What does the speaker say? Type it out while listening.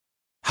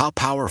How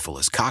powerful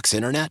is Cox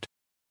Internet?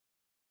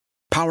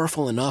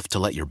 Powerful enough to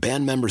let your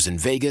band members in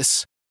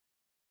Vegas,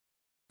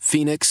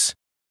 Phoenix,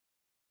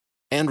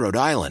 and Rhode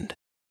Island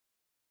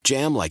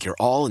jam like you're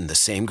all in the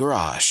same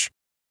garage.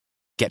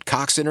 Get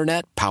Cox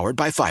Internet powered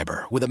by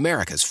fiber with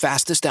America's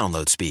fastest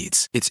download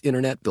speeds. It's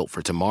internet built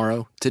for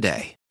tomorrow,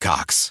 today.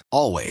 Cox,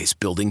 always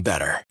building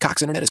better.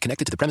 Cox Internet is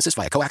connected to the premises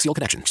via coaxial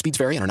connection. Speeds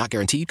vary and are not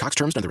guaranteed. Cox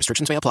terms and other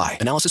restrictions may apply.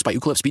 Analysis by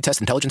Ookla Speed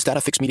Test Intelligence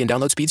Data. Fixed median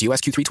download speeds. US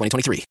Q3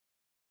 2023.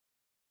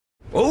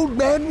 Old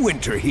Man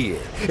Winter here.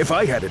 If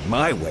I had it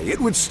my way, it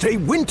would stay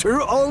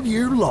winter all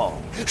year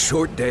long.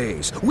 Short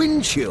days,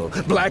 wind chill,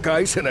 black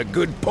ice, and a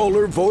good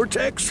polar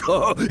vortex.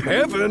 Oh,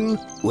 heaven.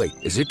 Wait,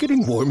 is it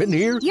getting warm in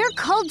here? Your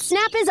cold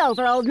snap is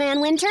over, Old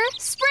Man Winter.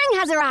 Spring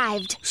has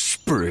arrived.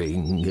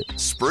 Spring.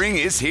 Spring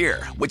is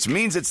here, which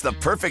means it's the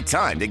perfect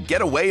time to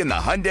get away in the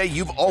Hyundai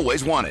you've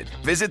always wanted.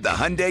 Visit the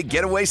Hyundai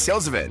Getaway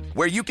Sales Event,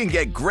 where you can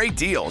get great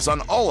deals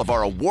on all of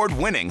our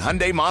award-winning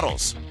Hyundai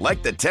models,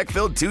 like the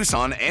tech-filled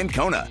Tucson and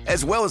Kona,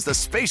 as well as the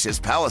spacious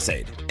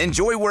Palisade.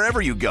 Enjoy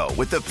wherever you go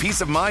with the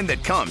peace of mind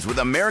that comes with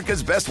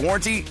America's best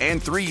warranty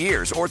and 3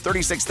 years or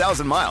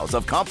 36,000 miles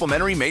of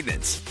complimentary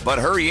maintenance. But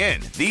hurry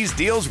in, these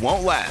deals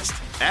won't last.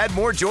 Add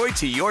more joy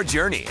to your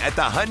journey at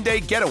the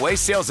Hyundai Getaway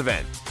Sales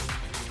Event.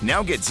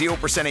 Now get 0%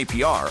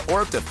 APR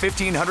or up to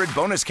 $1,500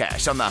 bonus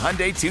cash on the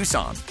Hyundai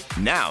Tucson.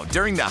 Now,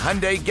 during the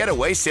Hyundai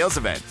Getaway Sales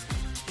Event.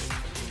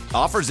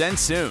 Offers end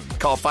soon.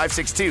 Call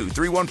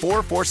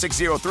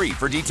 562-314-4603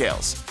 for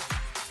details.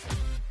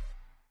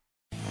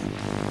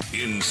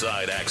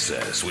 Inside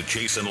Access with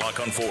Jason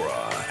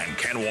LaConfora and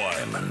Ken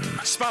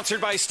Weinman. Sponsored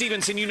by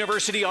Stevenson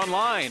University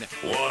Online.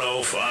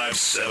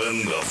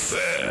 105.7 The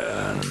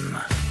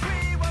Fan.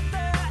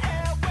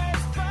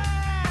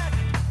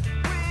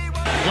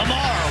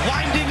 Lamar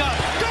winding up,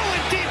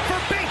 going deep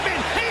for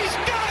Bateman. He's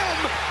got him!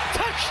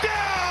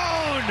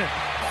 Touchdown!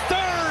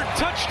 Third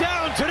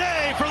touchdown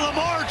today for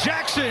Lamar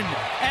Jackson.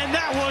 And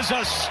that was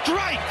a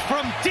strike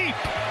from deep,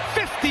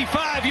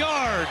 55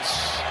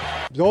 yards.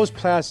 Those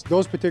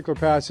particular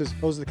passes,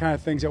 those are the kind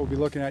of things that we'll be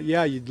looking at.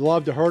 Yeah, you'd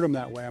love to hurt them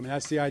that way. I mean,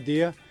 that's the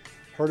idea.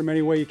 Hurt them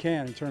any way you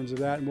can in terms of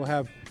that. And we'll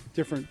have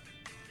different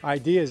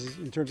ideas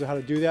in terms of how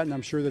to do that. And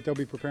I'm sure that they'll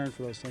be preparing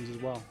for those things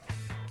as well.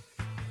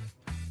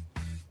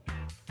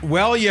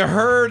 Well, you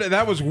heard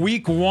that was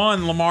week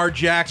one, Lamar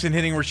Jackson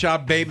hitting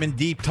Rashad Bateman,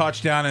 deep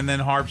touchdown, and then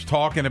Harp's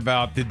talking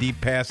about the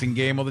deep passing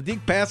game. Well, the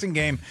deep passing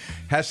game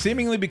has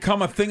seemingly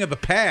become a thing of the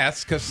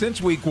past because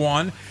since week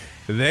one,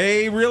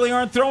 they really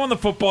aren't throwing the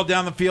football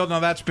down the field.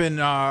 Now, that's been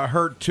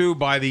hurt, too,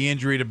 by the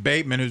injury to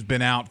Bateman, who's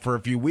been out for a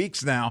few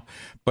weeks now.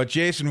 But,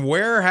 Jason,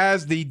 where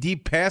has the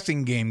deep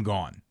passing game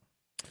gone?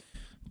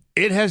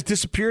 It has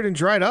disappeared and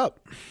dried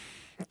up,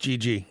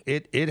 GG.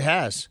 It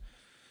has.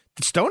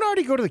 Did Stone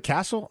already go to the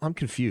castle? I'm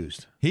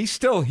confused. He's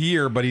still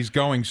here, but he's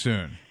going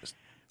soon.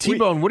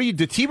 T-Bone, what do you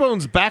do?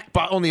 T-Bone's back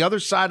on the other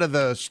side of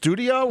the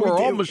studio or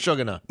all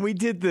Meshuggah? We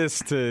did this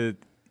to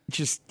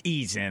just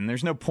ease in.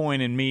 There's no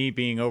point in me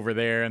being over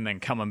there and then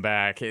coming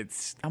back.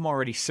 I'm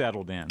already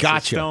settled in.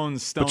 Gotcha. So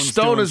Stone's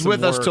Stone is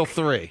with work. us till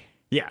 3.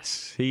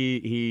 Yes,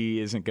 he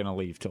isn't going to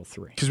leave till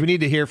 3. Because we need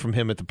to hear from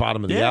him at the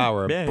bottom of the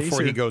hour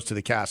before he goes to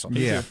the castle.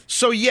 Yeah.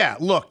 So,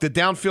 look, the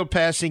downfield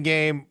passing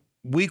game,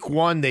 week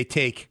one, they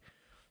take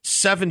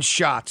 7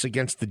 shots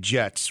against the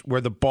Jets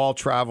where the ball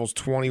travels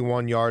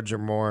 21 yards or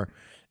more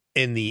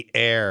in the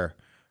air.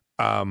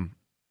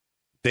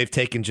 They've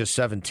taken just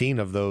 17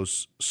 of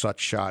those such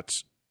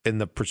shots in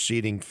the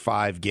preceding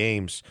 5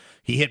 games.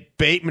 He hit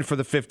Bateman for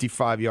the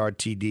 55-yard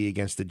TD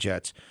against the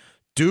Jets.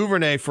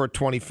 Duvernay for a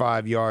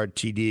 25-yard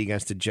TD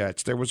against the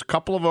Jets. There was a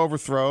couple of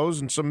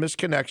overthrows and some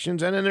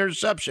misconnections and an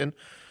interception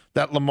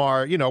that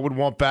Lamar, would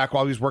want back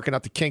while he was working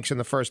out the kinks in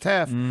the first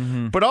half.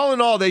 Mm-hmm. But all in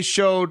all, they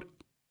gave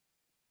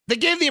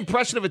the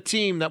impression of a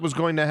team that was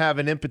going to have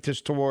an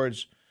impetus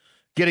towards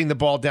getting the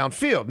ball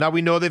downfield. Now,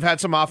 we know they've had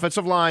some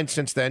offensive line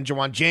since then.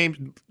 Jawan James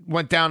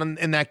went down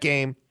in that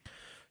game.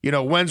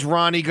 When's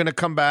Ronnie going to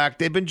come back?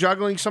 They've been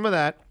juggling some of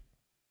that.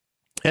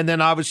 And then,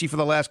 obviously, for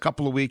the last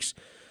couple of weeks,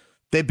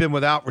 they've been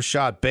without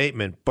Rashad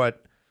Bateman.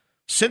 But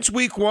since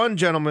week one,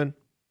 gentlemen,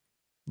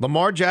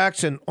 Lamar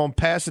Jackson on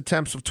pass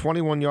attempts of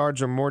 21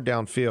 yards or more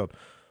downfield,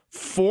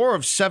 4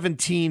 of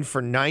 17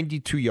 for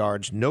 92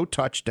 yards, no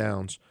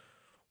touchdowns,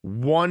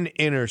 1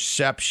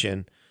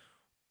 interception.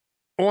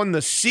 On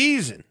the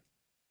season,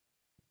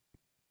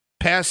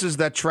 passes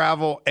that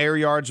travel air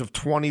yards of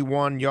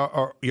 21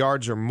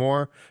 yards or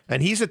more,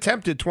 and he's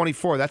attempted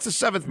 24. That's the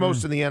 7th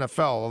most in the NFL,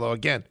 although,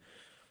 again,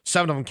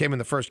 7 of them came in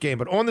the first game.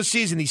 But on the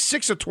season, he's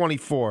 6 of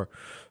 24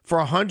 for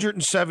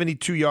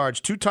 172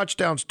 yards, 2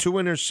 touchdowns, 2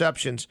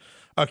 interceptions,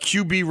 a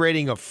QB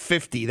rating of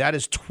 50. That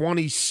is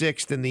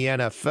 26th in the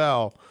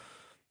NFL.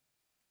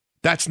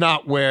 That's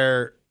not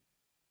where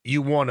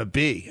you want to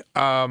be.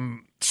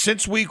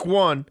 Since week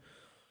one,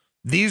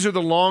 these are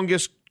the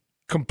longest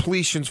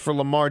completions for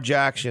Lamar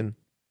Jackson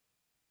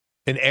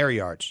in air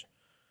yards.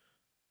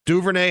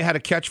 Duvernay had a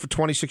catch for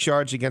 26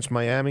 yards against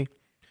Miami.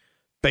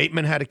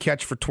 Bateman had a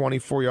catch for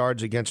 24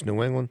 yards against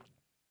New England.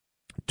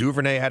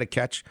 Duvernay had a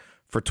catch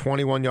for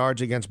 21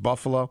 yards against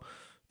Buffalo.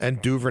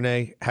 and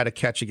Duvernay had a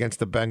catch against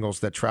the Bengals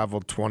that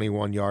traveled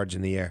 21 yards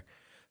in the air.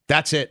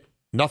 That's it.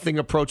 Nothing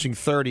approaching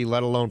 30,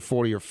 let alone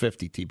 40 or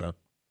 50, T-Bone.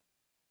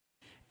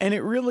 And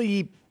it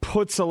really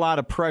puts a lot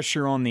of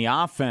pressure on the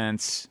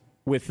offense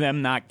with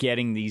them not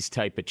getting these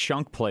type of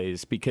chunk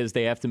plays because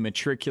they have to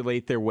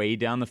matriculate their way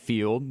down the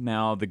field.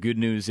 Now, the good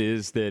news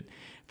is that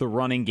the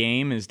running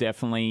game has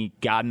definitely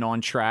gotten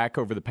on track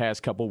over the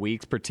past couple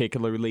weeks,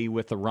 particularly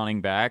with the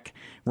running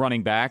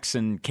backs.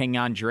 And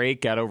Kenyon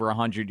Drake got over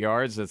 100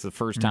 yards. That's the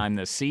first time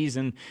this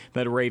season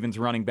that a Ravens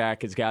running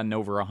back has gotten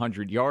over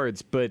 100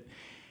 yards. But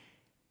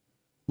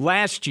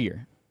last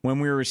year, when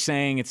we were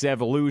saying it's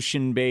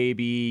evolution,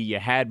 baby, you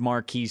had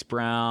Marquise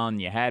Brown,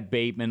 you had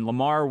Bateman.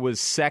 Lamar was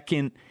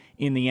second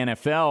in the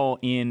NFL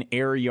in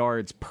air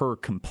yards per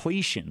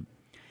completion.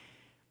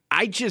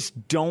 I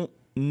just don't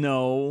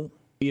know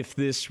if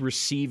this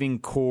receiving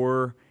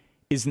core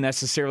is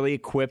necessarily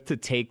equipped to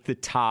take the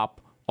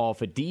top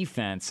off a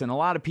defense. And a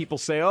lot of people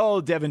say,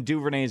 oh, Devin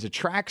Duvernay is a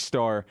track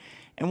star.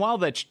 And while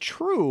that's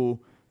true,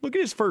 look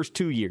at his first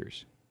 2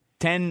 years.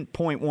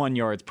 10.1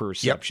 yards per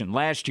reception. Yep.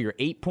 Last year,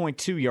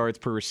 8.2 yards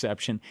per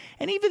reception.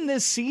 And even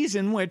this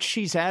season, which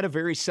he's had a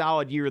very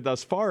solid year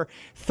thus far,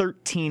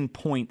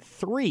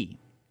 13.3.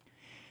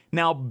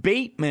 Now,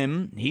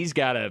 Bateman, he's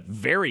got a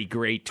very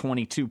great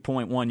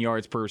 22.1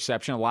 yards per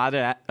reception. A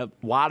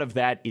lot of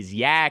that is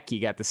yak.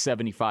 You got the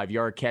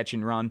 75-yard catch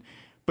and run.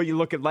 But you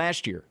look at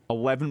last year,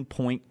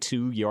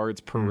 11.2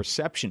 yards per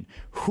reception.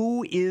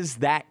 Who is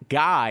that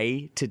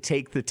guy to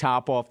take the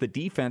top off the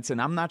defense?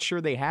 And I'm not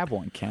sure they have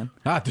one, Ken.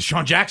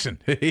 Deshaun Jackson.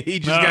 He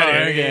just got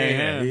here.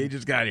 Yeah. He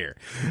just got here.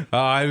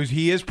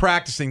 He is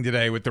practicing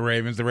today with the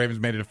Ravens. The Ravens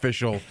made it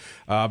official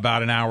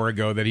about an hour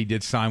ago that he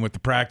did sign with the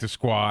practice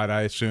squad.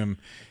 I assume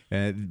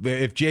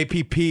if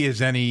JPP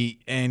is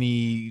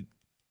any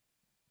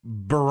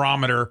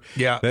barometer,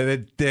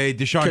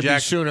 Deshaun Could Jackson be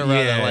sooner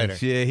rather than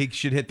later. Yeah, he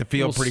should hit the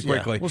field pretty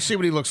quickly. We'll see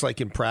what he looks like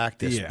in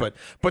practice, but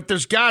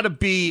there's got to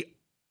be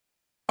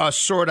a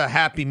sort of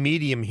happy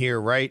medium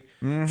here, right?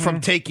 Mm-hmm. From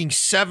taking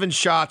 7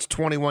 shots,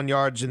 21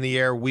 yards in the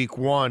air week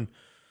 1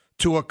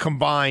 to a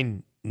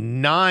combined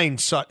 9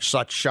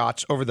 such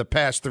shots over the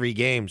past 3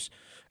 games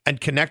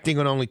and connecting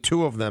on only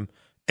 2 of them,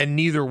 and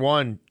neither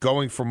one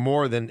going for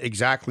more than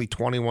exactly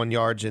 21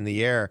 yards in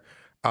the air.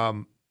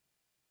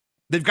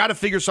 They've got to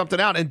figure something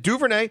out. And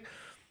Duvernay,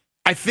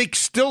 I think,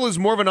 still is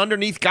more of an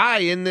underneath guy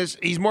in this.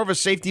 He's more of a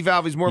safety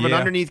valve. He's more of an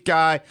underneath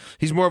guy.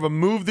 He's more of a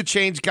move the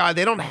chains guy.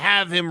 They don't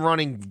have him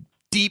running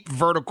deep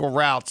vertical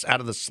routes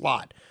out of the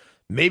slot.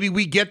 Maybe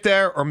we get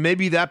there, or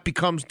maybe that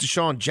becomes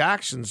Deshaun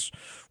Jackson's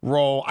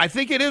role. I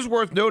think it is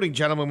worth noting,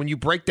 gentlemen, when you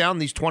break down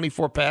these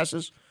 24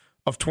 passes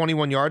of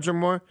 21 yards or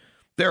more,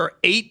 there are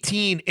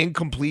 18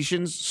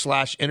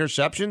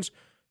 incompletions/interceptions.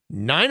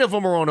 9 of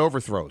them are on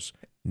overthrows.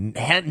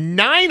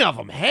 9 of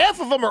them. Half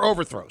of them are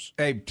overthrows.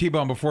 Hey,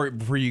 T-Bone, before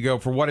you go,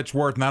 for what it's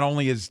worth, not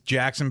only is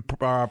Jackson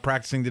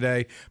practicing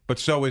today, but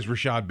so is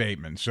Rashad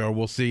Bateman. So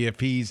we'll see if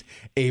he's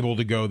able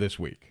to go this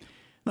week.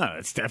 No,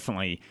 it's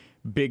definitely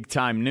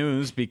big-time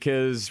news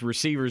because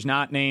receivers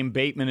not named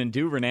Bateman and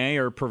Duvernay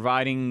are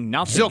providing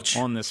nothing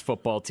on this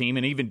football team.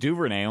 And even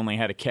Duvernay only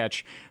had a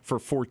catch for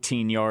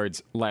 14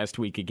 yards last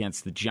week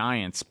against the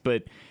Giants.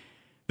 But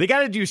they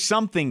got to do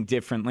something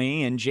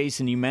differently. And,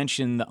 Jason, you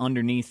mentioned the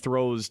underneath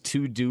throws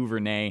to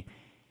Duvernay.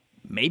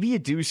 Maybe you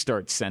do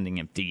start sending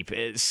him deep.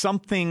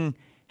 Something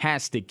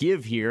has to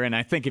give here. And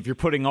I think if you're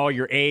putting all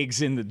your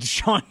eggs in the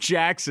Deshaun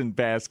Jackson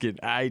basket,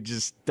 I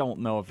just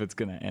don't know if it's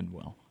going to end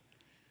well.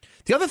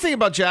 The other thing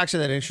about Jackson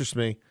that interests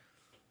me,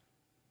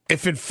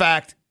 if in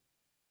fact,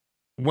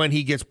 when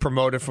he gets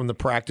promoted from the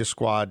practice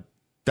squad,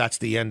 that's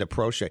the end of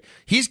Prochet.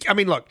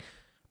 Look,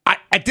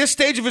 at this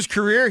stage of his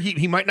career,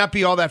 he might not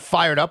be all that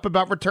fired up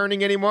about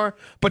returning anymore,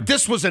 but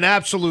this was an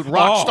absolute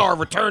rock star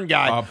return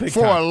guy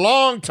for a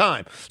long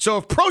time. So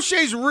if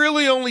Prochet's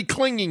really only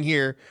clinging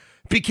here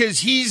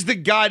because he's the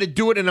guy to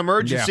do it in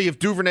emergency if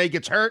Duvernay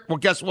gets hurt, well,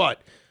 guess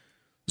what?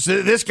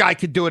 So this guy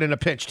could do it in a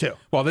pinch, too.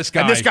 Well, this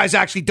guy's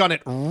actually done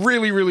it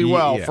really, really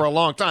well for a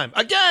long time.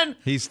 Again,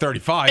 he's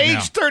 35 age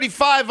now.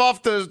 35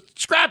 off the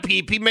scrap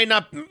heap. He may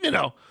not,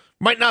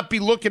 might not be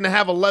looking to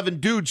have 11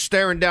 dudes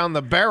staring down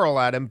the barrel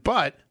at him,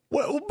 but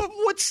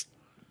what's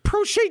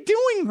Prochet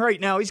doing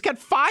right now? He's got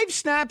 5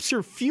 snaps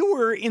or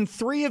fewer in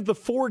 3 of the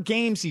 4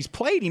 games he's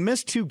played. He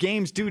missed 2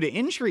 games due to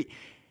injury.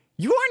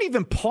 You aren't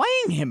even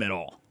playing him at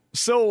all.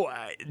 So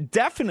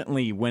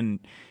definitely when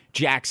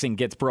Jackson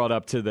gets brought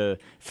up to the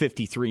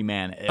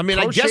 53-man.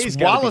 I guess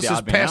Wallace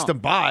has passed him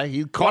by.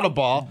 He caught a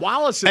ball.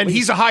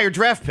 He's a higher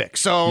draft pick,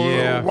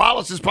 so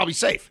Wallace is probably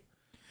safe.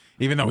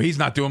 Even though he's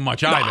not doing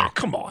much either.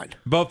 Come on.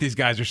 Both these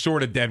guys are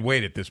sort of dead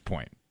weight at this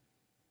point.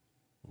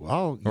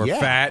 Well, or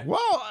fat.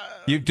 Well,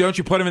 don't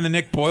you put him in the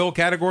Nick Boyle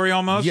category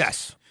almost?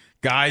 Yes.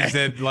 Guys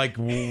that,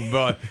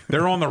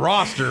 they're on the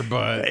roster,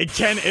 but...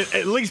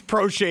 At least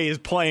Prochet is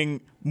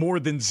playing more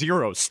than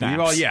 0 snaps.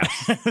 Well,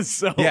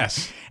 yes.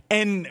 Yes.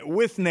 And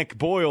with Nick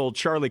Boyle,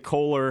 Charlie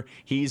Kohler,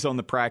 he's on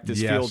the practice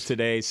field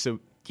today, so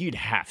you'd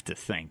have to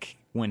think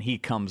when he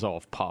comes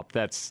off PUP,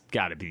 that's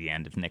got to be the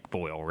end of Nick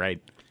Boyle,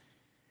 right?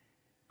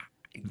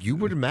 You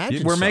would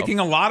imagine we're so. making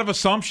a lot of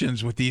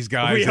assumptions with these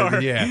guys. We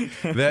are. Yeah,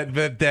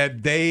 that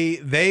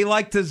they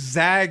like to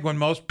zag when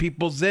most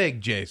people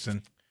zig,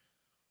 Jason.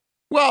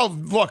 Well,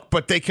 look,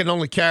 but they can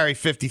only carry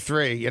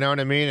 53, you know what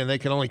I mean? And they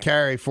can only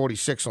carry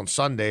 46 on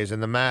Sundays,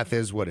 and the math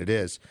is what it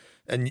is.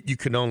 And you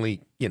can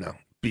only,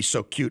 be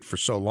so cute for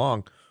so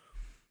long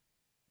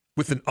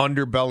with an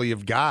underbelly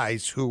of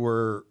guys who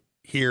were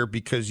here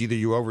because either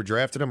you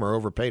overdrafted them or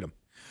overpaid them.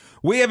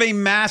 We have a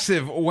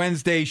massive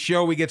Wednesday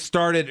show. We get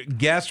started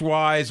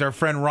guest-wise. Our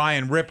friend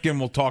Ryan Ripken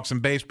will talk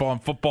some baseball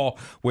and football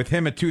with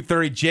him at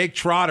 2:30. Jake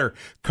Trotter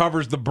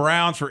covers the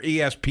Browns for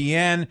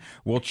ESPN.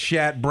 We'll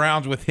chat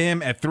Browns with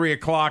him at 3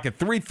 o'clock. At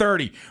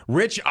 3:30,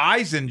 Rich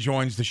Eisen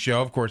joins the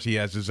show. Of course, he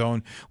has his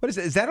own. What is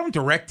it? Is that on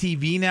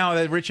DirecTV now,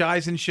 that Rich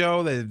Eisen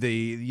show?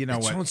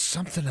 It's on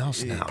something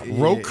else now.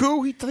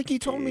 Roku? He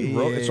told me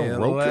it's on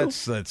Roku.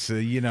 Let's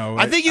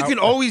I think you can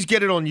always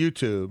get it on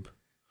YouTube.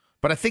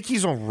 But I think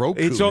he's on Roku.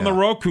 It's on the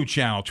Roku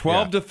channel,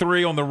 12 to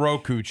 3 on the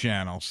Roku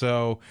channel.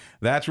 So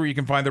that's where you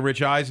can find the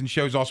Rich Eisen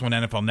show. He's also on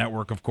NFL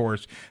Network, of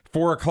course.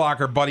 4 o'clock,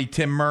 our buddy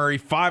Tim Murray.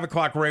 5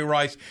 o'clock, Ray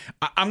Rice.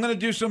 I'm going to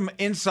do some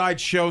inside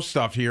show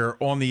stuff here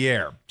on the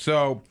air.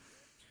 So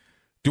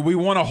do we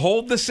want to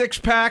hold the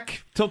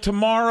six-pack till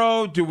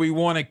tomorrow? Do we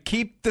want to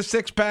keep the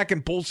six-pack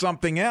and pull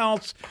something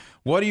else?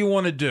 What do you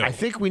want to do? I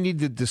think we need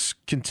to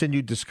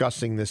continue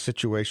discussing this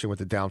situation with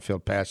the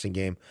downfield passing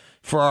game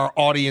for our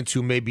audience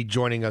who may be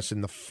joining us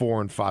in the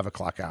 4 and 5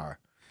 o'clock hour.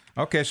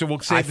 Okay, so we'll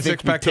save the I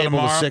six-pack think till we table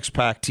tomorrow. the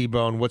six-pack,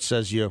 T-Bone. What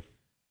says you?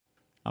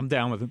 I'm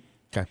down with it.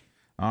 Okay.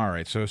 All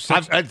right, so it's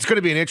going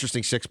to be an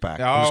interesting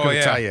six-pack. I'm just going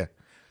to tell you.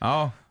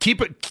 Oh.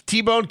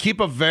 T-Bone, keep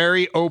a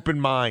very open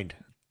mind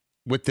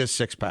with this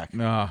six-pack.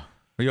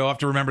 You'll have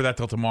to remember that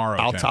till tomorrow.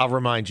 I'll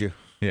remind you.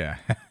 Yeah.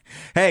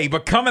 Hey,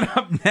 but coming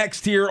up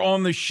next here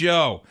on the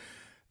show,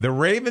 the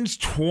Ravens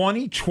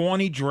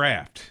 2020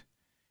 draft.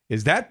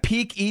 Is that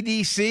peak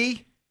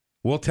EDC?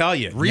 We'll tell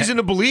you. Reason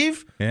to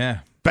believe?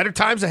 Yeah. Better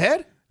times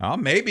ahead?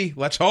 Maybe.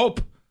 Let's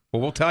hope.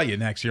 Well, we'll tell you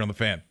next here on The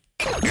Fan.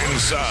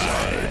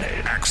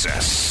 Inside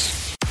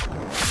Access.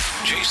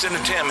 Jason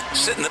and Tim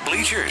sit in the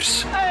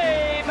bleachers.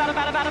 Hey,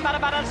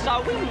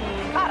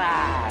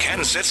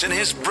 Ken sits in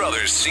his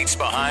brother's seats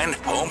behind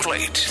home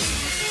plate.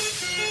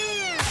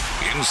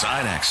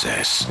 Inside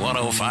Access,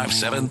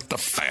 105.7 The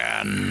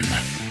Fan.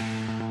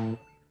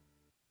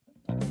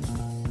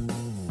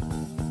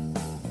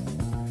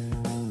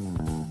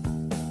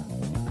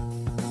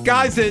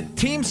 Guys, the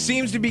team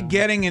seems to be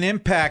getting an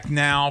impact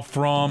now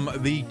from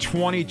the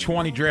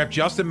 2020 draft.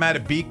 Justin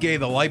Madubuike,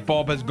 the light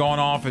bulb has gone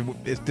off.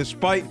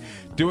 Despite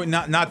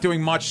not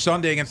doing much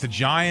Sunday against the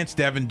Giants,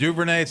 Devin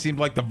Duvernay, it seemed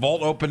like the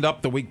vault opened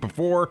up the week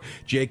before.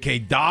 J.K.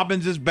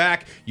 Dobbins is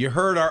back. You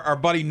heard our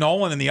buddy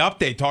Nolan in the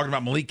update talking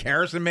about Malik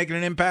Harrison making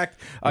an impact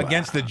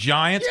against the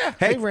Giants. Yeah,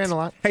 they ran a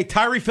lot. Hey,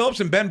 Tyree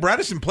Phillips and Ben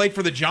Bredesen played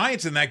for the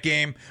Giants in that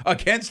game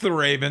against the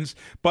Ravens.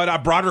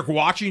 But Broderick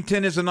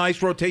Washington is a nice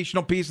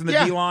rotational piece in the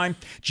D-line.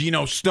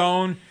 Geno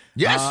Stone.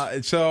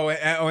 Yes.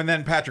 And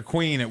then Patrick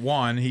Queen at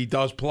 1. He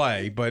does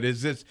play. But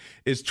is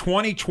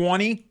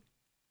 2020,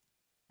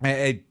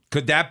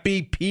 could that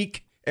be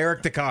peak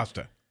Eric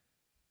DeCosta?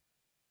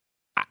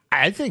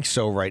 I think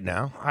so right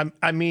now.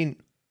 I mean,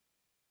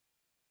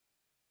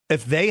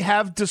 if they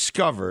have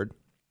discovered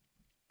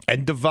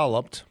and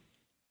developed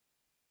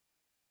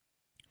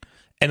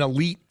an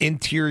elite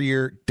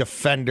interior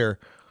defender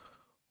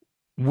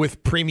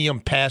with premium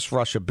pass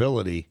rush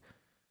ability,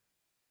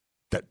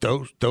 that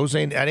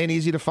ain't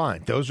easy to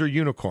find. Those are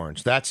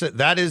unicorns. That's it.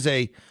 That is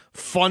a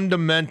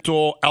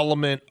fundamental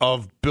element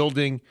of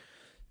building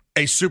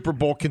a Super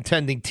Bowl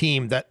contending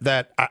team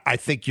that I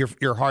think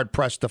you're hard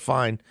pressed to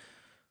find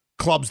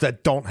clubs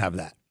that don't have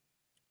that.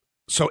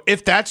 So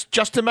if that's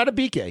Justin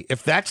Madubuike,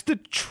 if that's the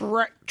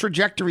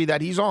trajectory that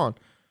he's on,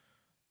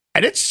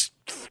 and it's,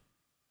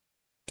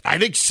 I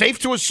think, safe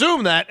to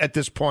assume that at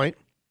this point,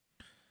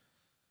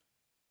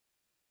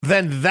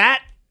 then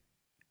that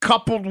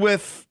coupled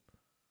with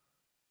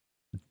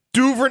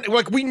Duvernay,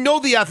 like we know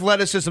the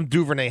athleticism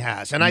Duvernay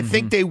has, and I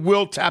think they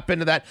will tap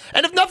into that.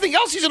 And if nothing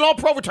else, he's an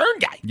all-pro return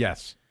guy.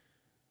 Yes.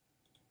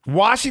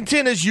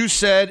 Washington, as you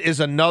said, is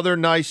another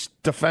nice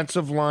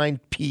defensive line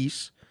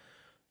piece.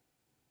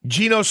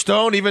 Geno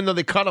Stone, even though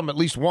they cut him at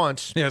least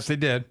once. Yes, they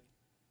did.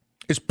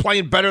 Is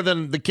playing better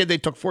than the kid they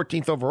took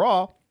 14th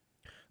overall.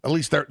 At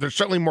least they're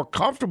certainly more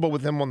comfortable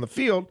with him on the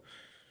field.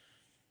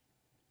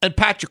 And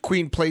Patrick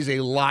Queen plays a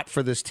lot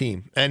for this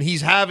team. And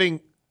he's having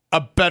a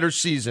better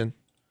season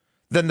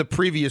than the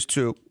previous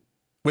two,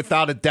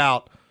 without a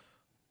doubt.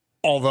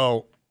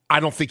 Although I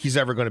don't think he's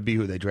ever going to be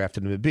who they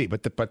drafted him to be.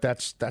 But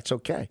that's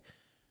okay.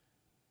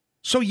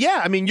 So,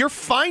 yeah, I mean, you're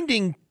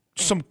finding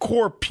some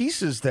core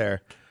pieces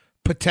there,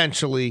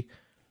 potentially.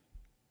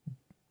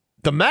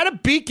 The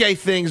Madubuike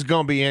thing's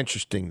going to be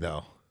interesting,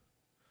 though.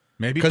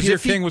 Maybe Peter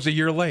King was a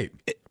year late.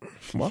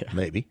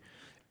 Maybe.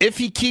 If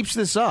he keeps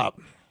this up,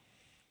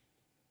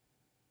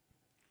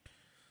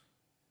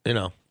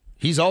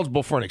 he's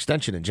eligible for an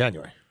extension in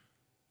January.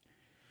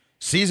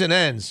 Season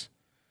ends.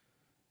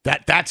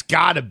 That's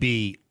got to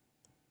be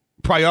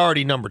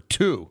priority number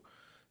 2.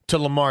 to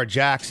Lamar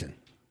Jackson.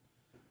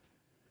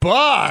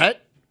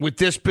 But with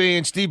this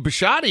being Steve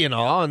Bisciotti and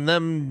all, and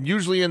them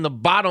usually in the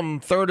bottom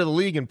third of the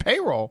league in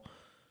payroll,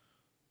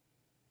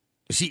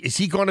 is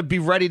he going to be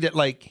ready to,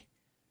 like,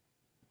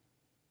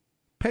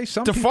 pay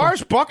some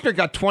DeForest Buckner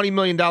got $20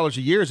 million a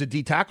year as a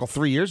D tackle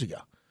 3 years ago.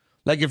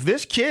 Like, if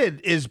this kid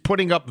is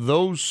putting up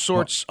those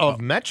sorts of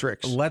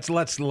metrics, let's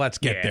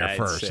get there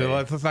first. So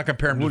let's not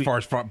compare him to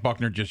DeForest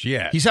Buckner just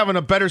yet. He's having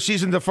a better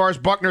season than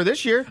DeForest Buckner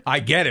this year. I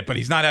get it, but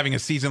he's not having a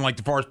season like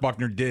DeForest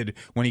Buckner did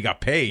when he got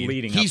paid.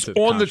 He's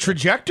on the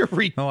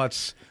trajectory. Well,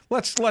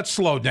 let's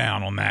slow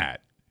down on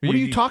that. What are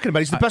you talking about?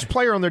 He's the best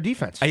player on their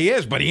defense. He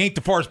is, but he ain't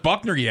DeForest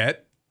Buckner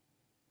yet.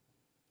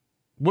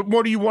 What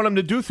more do you want him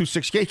to do through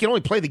 6 games? He can only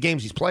play the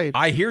games he's played.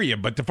 I hear you,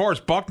 but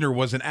DeForest Buckner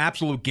was an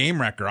absolute game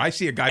wrecker. I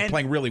see a guy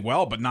playing really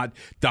well, but not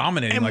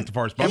dominating like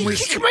DeForest Buckner.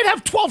 He might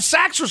have 12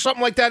 sacks or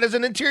something like that as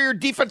an interior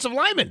defensive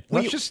lineman.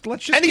 Let's just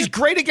and he's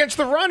great against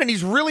the run, and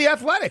he's really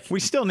athletic. We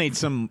still need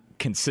some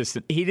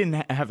consistent. He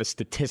didn't have a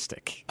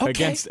statistic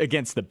against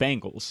the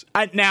Bengals.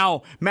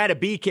 Now,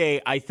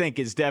 Madubuike, I think,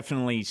 is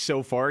definitely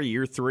so far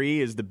year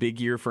 3 is the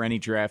big year for any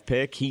draft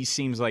pick. He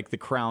seems like the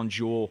crown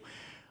jewel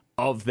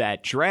of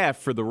that draft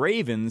for the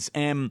Ravens,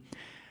 and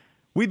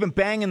we've been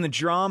banging the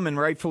drum, and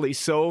rightfully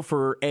so,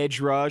 for edge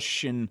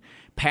rush and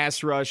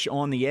pass rush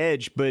on the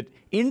edge, but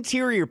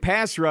interior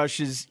pass rush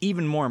is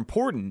even more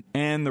important,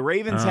 and the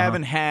Ravens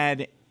haven't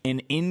had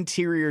an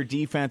interior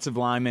defensive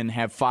lineman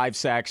have 5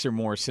 sacks or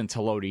more since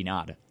Haloti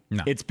Ngata.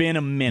 No. It's been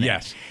a minute.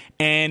 Yes.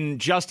 And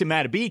Justin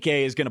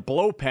Madubuike is going to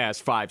blow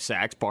past 5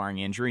 sacks, barring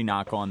injury.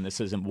 Knock on, this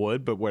isn't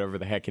wood, but whatever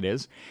the heck it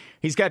is.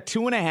 He's got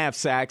 2.5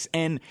 sacks,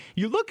 and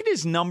you look at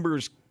his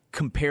numbers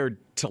compared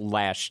to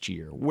last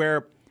year,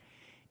 where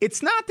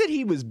it's not that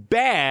he was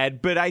bad,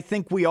 but I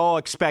think we all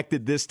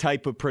expected this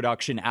type of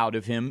production out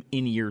of him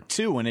in year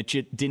 2, and it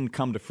just didn't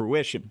come to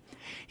fruition.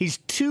 He's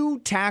 2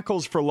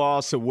 tackles for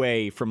loss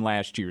away from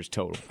last year's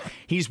total.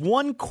 He's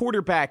 1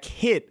 quarterback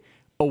hit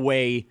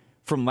away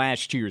from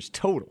last year's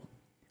total.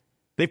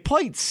 They've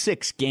played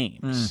 6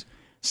 games.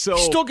 So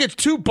still gets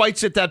 2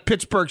 bites at that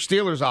Pittsburgh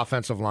Steelers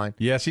offensive line.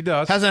 Yes, he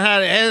does. Hasn't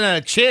had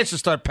a chance to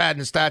start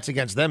padding stats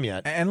against them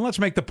yet. And let's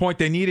make the point,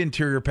 they need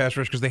interior pass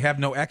rush because they have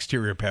no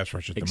exterior pass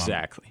rush at the moment.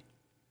 Exactly.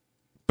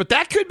 But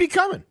that could be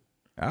coming.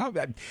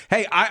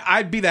 Hey,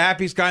 I'd be the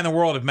happiest guy in the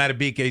world if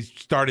Madubuike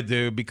started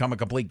to become a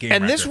complete game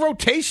And wrecker. this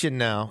rotation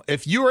now,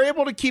 if you are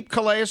able to keep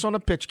Calais on a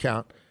pitch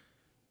count,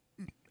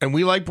 and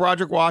we like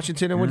Broderick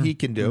Washington and what he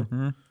can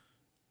do,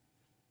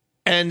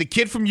 and the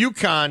kid from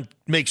UConn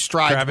makes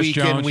strides Travis week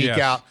Jones, in, week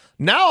out.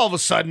 Now all of a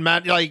sudden,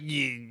 Matt,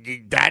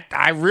 that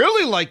I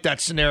really like that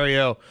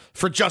scenario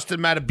for Justin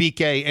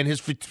Madubuike and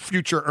his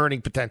future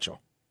earning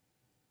potential.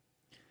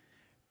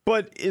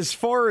 But as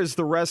far as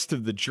the rest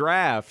of the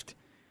draft,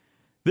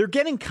 they're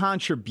getting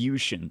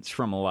contributions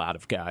from a lot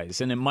of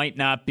guys, and it might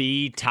not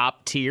be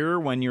top tier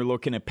when you're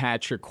looking at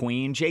Patrick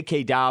Queen.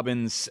 J.K.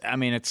 Dobbins, I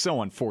mean, it's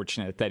so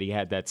unfortunate that he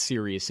had that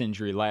serious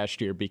injury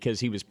last year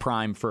because he was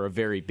primed for a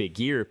very big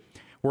year.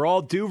 We're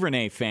all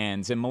Duvernay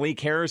fans, and Malik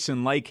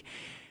Harrison, like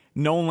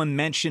Nolan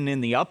mentioned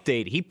in the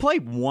update, he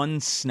played 1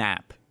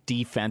 snap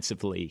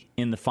defensively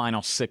in the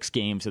final 6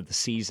 games of the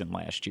season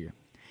last year.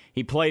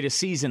 He played a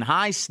season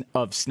high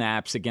of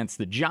snaps against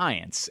the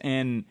Giants,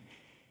 and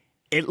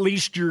at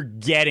least you're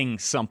getting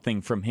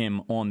something from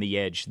him on the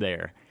edge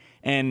there.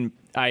 And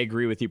I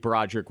agree with you,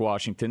 Broderick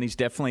Washington. He's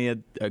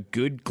definitely a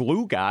good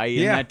glue guy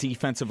in that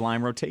defensive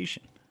line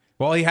rotation.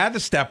 Well, he had to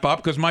step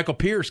up because Michael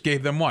Pierce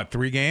gave them,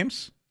 3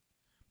 games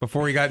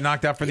before he got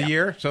knocked out for the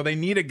year? So they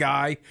need a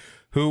guy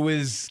who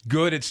is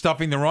good at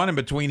stuffing the run, and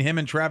between him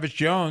and Travis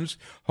Jones,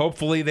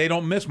 hopefully they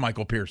don't miss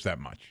Michael Pierce that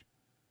much.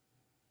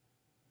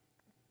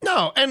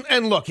 No,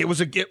 and look,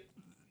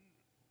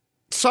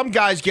 some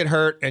guys get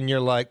hurt, and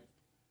you're like,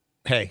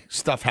 hey,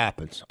 stuff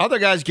happens. Other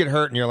guys get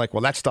hurt, and you're like,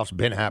 well, that stuff's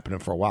been happening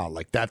for a while.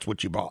 Like, that's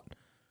what you bought.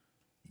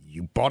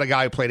 You bought a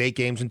guy who played 8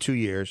 games in 2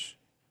 years,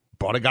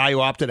 bought a guy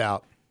who opted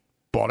out,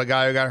 bought a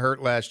guy who got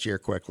hurt last year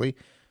quickly.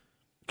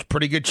 It's a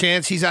pretty good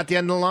chance he's at the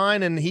end of the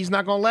line, and he's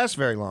not going to last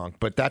very long.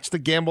 But that's the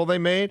gamble they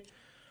made.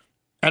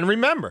 And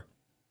remember,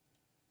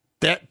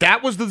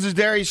 that was the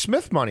Zadarius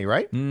Smith money,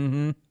 right?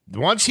 Mm-hmm.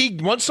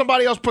 Once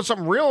somebody else put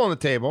something real on the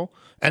table,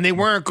 and they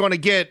weren't going to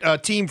get a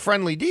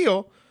team-friendly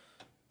deal,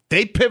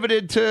 they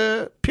pivoted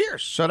to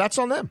Pierce. So that's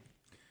on them.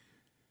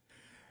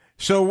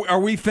 So are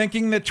we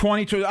thinking that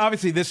 20?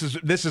 Obviously, they're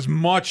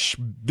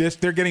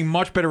getting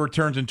much better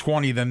returns in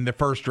 20 than the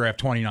first draft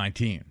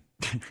 2019.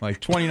 Like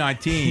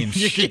 2019.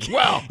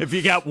 Well, if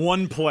you got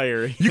one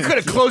player, you could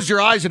have closed your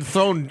eyes and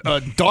thrown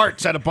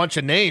darts at a bunch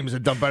of names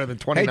and done better than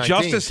 2019. Hey,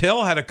 Justice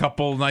Hill had a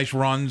couple nice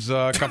runs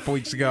a couple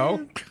weeks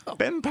ago.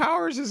 Ben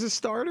Powers is a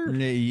starter.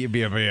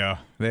 Yeah,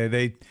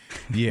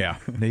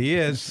 he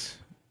is.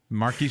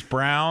 Marquise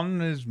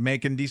Brown is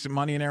making decent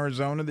money in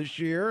Arizona this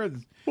year.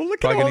 Well,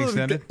 look at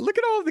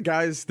all the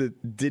guys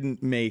that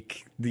didn't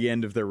make the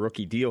end of their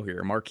rookie deal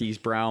here. Marquise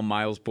Brown,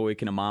 Miles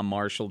Boykin, Amon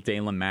Marshall,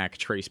 Dalen Mack,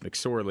 Trace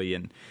McSorley,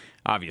 and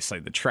obviously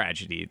the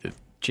tragedy that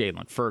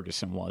Jalen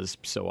Ferguson was,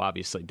 so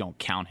obviously don't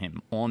count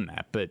him on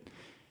that. But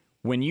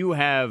when you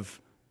have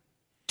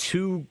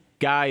two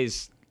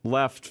guys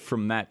left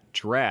from that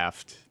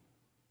draft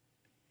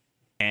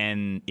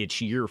and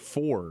it's year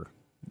 4,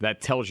 that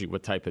tells you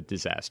what type of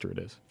disaster it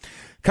is.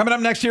 Coming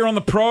up next year on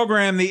the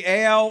program, the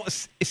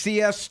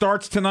ALCS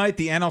starts tonight.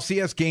 The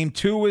NLCS Game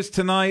 2 is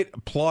tonight,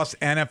 plus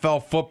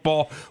NFL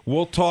football.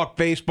 We'll talk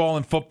baseball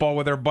and football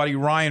with our buddy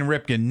Ryan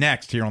Ripken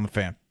next here on The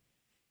Fan.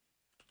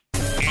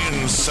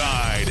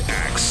 Inside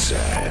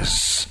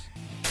Access.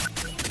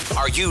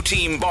 Are you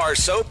team bar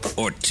soap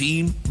or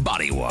team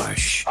body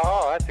wash?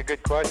 Oh, that's a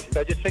good question.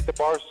 I just think the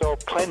bar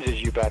soap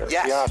cleanses you better, to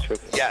be honest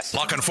with you. Yes.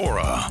 La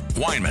Canfora,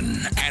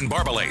 Weinman, and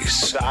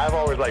Barbalace. I've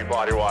always liked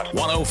body wash.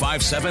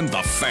 105.7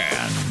 The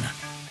Fan.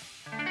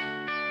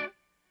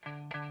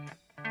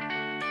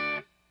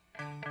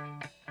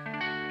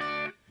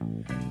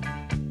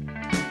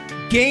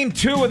 Game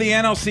 2 of the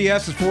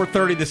NLCS is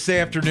 4:30 this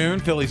afternoon.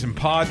 Phillies and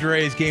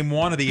Padres. Game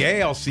 1 of the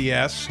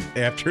ALCS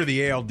after the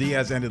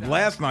ALDS ended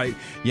last night.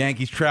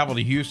 Yankees travel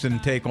to Houston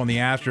and take on the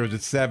Astros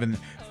at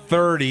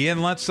 7:30.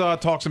 And let's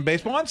talk some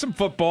baseball and some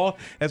football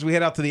as we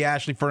head out to the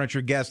Ashley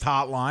Furniture Guest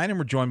Hotline. And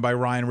we're joined by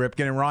Ryan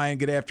Ripken. And Ryan,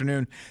 good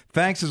afternoon.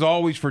 Thanks as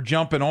always for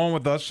jumping on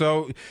with us.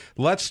 So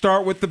let's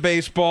start with the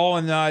baseball.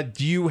 And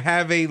do you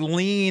have a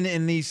lean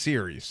in these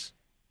series?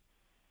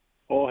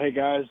 Well, hey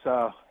guys,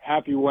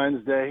 happy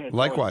Wednesday. It's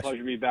Likewise. always a pleasure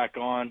to be back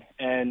on.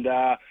 And,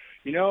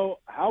 how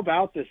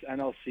about this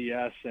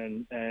NLCS?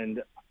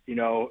 And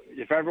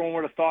if everyone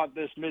would have thought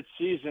this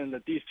midseason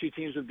that these two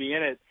teams would be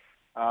in it,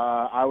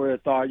 I would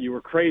have thought you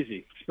were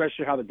crazy,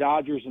 especially how the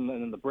Dodgers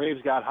and the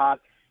Braves got hot.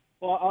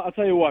 Well, I'll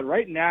tell you what,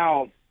 right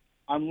now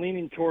I'm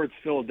leaning towards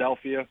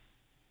Philadelphia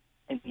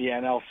in the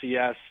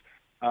NLCS.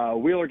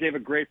 Wheeler gave a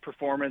great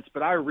performance,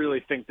 but I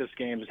really think this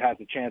game has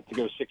a chance to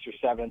go 6 or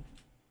 7.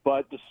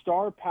 But the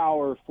star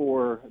power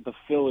for the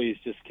Phillies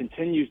just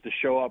continues to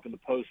show up in the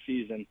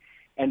postseason.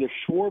 And if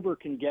Schwarber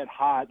can get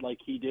hot like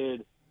he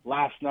did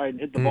last night and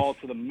hit the ball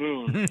to the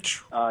moon,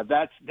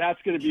 that's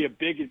going to be a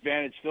big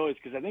advantage Phillies,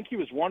 because I think he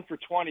was 1 for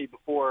 20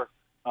 before,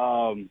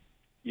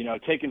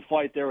 taking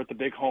flight there with the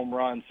big home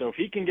run. So if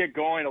he can get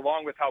going,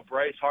 along with how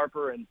Bryce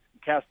Harper and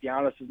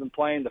Castellanos has been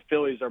playing, the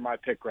Phillies are my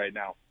pick right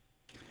now.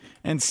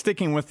 And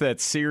sticking with that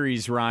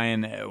series,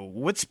 Ryan,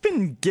 what's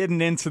been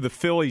getting into the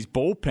Phillies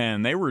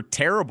bullpen? They were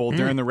terrible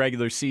during the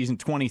regular season,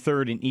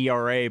 23rd in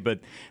ERA, but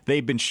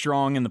they've been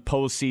strong in the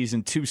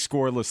postseason, 2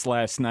 scoreless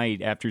last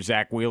night after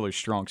Zach Wheeler's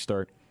strong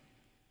start.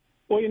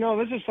 Well,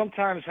 this is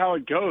sometimes how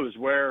it goes,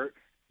 where,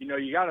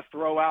 you got to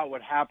throw out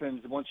what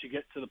happens once you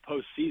get to the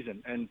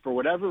postseason. And for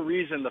whatever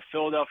reason, the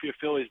Philadelphia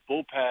Phillies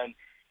bullpen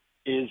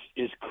is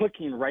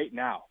clicking right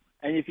now.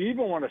 And if you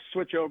even want to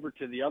switch over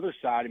to the other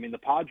side, the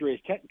Padres,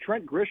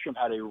 Trent Grisham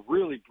had a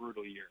really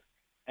brutal year,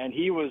 and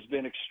he was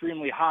been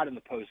extremely hot in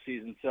the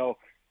postseason. So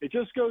it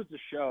just goes to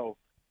show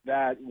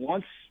that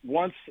once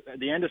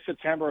the end of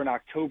September and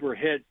October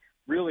hit,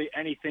 really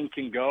anything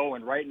can go.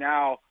 And right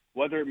now,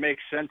 whether it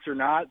makes sense or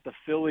not, the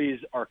Phillies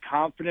are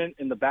confident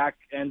in the back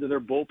end of their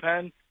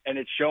bullpen, and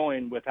it's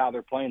showing with how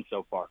they're playing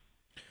so far.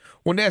 I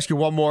want to ask you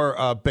one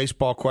more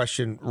baseball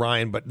question,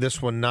 Ryan, but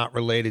this one not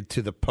related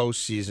to the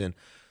postseason.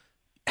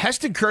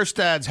 Heston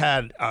Kjerstad's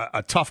had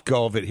a tough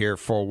go of it here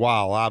for a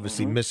while,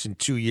 obviously missing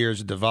 2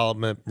 years of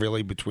development,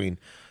 really, between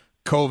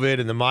COVID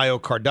and the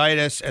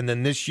myocarditis. And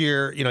then this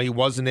year, he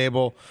wasn't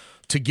able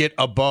to get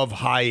above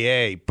high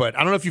A. But I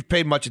don't know if you've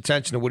paid much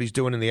attention to what he's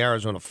doing in the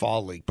Arizona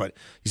Fall League, but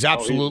he's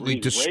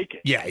absolutely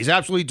he's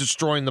absolutely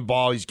destroying the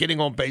ball. He's getting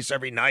on base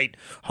every night,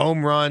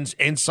 home runs,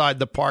 inside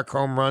the park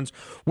home runs.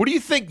 What do you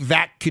think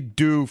that could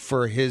do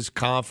for his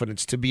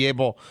confidence to be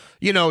able,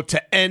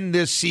 to end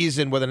this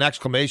season with an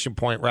exclamation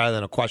point rather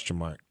than a question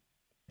mark?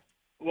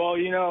 Well,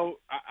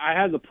 I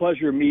had the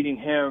pleasure of meeting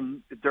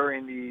him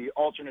during the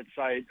alternate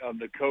site of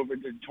the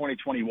COVID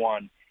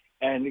 2021,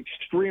 and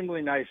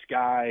extremely nice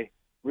guy.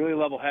 Really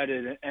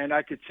level-headed, and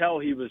I could tell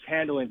he was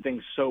handling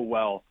things so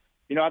well.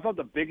 I thought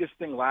the biggest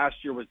thing last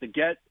year was to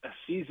get a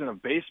season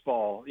of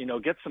baseball,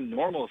 get some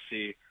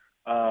normalcy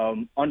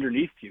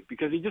underneath you,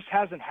 because he just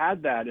hasn't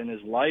had that in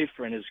his life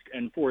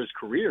and for his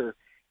career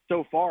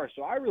so far.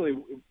 So I really,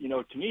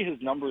 to me,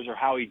 his numbers or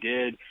how he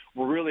did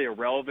were really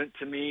irrelevant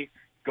to me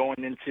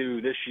going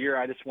into this year.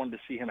 I just wanted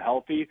to see him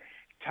healthy.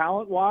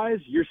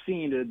 Talent-wise, you're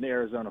seeing it in the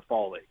Arizona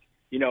Fall League.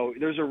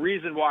 There's a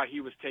reason why he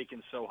was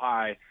taken so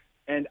high.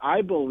 And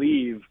I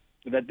believe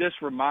that this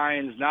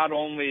reminds not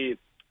only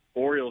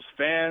Orioles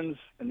fans,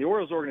 and the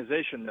Orioles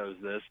organization knows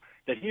this,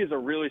 that he is a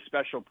really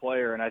special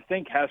player. And I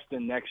think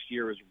Heston next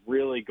year is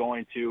really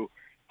going to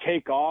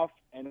take off.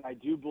 And I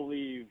do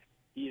believe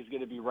he is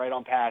going to be right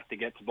on path to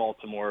get to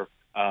Baltimore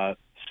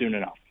soon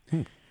enough.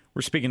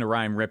 We're speaking to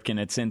Ryan Ripken.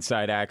 It's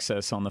Inside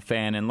Access on The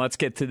Fan. And let's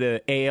get to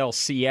the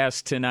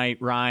ALCS tonight,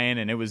 Ryan.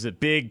 And it was a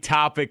big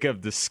topic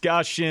of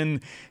discussion.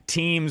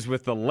 Teams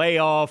with the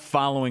layoff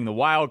following the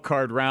wild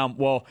card round.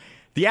 Well,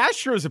 the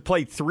Astros have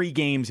played 3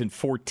 games in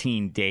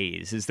 14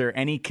 days. Is there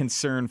any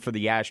concern for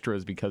the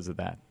Astros because of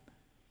that?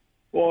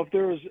 Well, if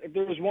there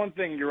was one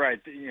thing, you're right.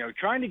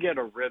 Trying to get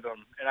a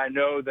rhythm, and I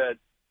know that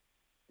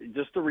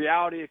just the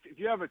reality, if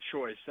you have a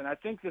choice, and I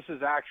think this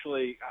is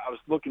actually, I was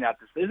looking at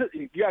this.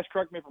 You guys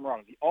correct me if I'm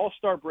wrong. The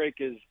All-Star break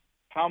is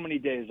how many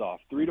days off?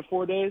 3 to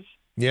 4 days?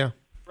 Yeah.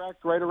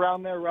 Correct? Right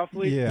around there,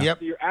 roughly? Yeah. Yep.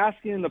 So you're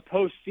asking in the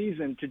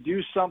postseason to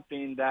do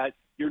something that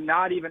you're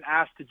not even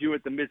asked to do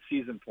at the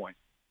midseason point.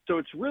 So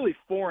it's really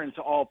foreign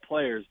to all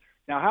players.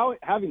 Now,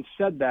 having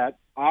said that,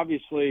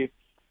 obviously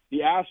the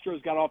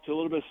Astros got off to a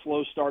little bit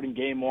slow start in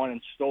Game 1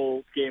 and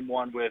stole Game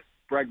 1 with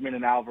Bregman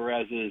and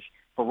Alvarez's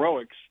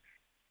heroics.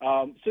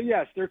 So,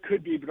 yes, there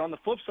could be. But on the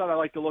flip side, I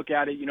like to look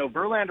at it.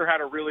 Verlander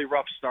had a really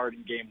rough start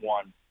in Game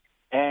 1.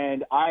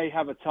 And I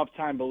have a tough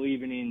time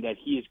believing that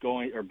he is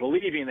going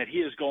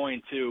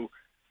to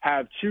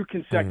have 2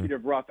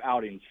 consecutive rough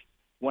outings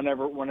when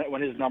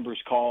his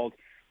number's called.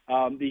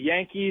 The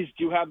Yankees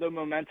do have the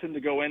momentum to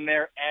go in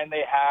there, and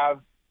they have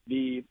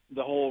the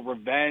whole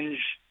revenge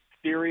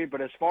theory.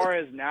 But as far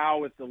as now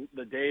with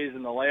the days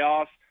and the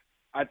layoffs,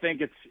 I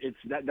think it's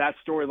that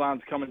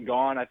storyline's come and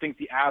gone. I think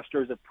the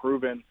Astros have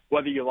proven,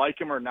 whether you like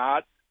them or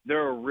not,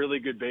 they're a really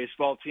good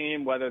baseball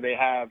team. Whether they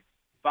have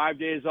 5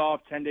 days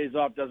off, 10 days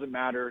off, doesn't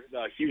matter.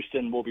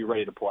 Houston will be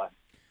ready to play.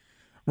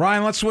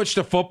 Ryan, let's switch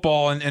to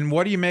football. And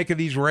what do you make of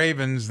these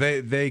Ravens?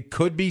 They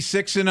could be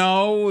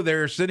 6-0.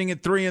 They're sitting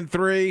at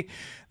 3-3.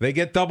 They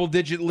get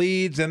double-digit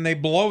leads, and they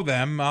blow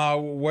them.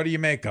 What do you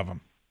make of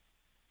them?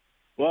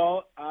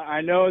 Well,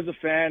 I know as a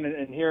fan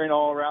and hearing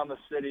all around the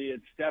city,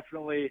 it's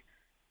definitely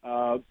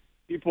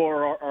people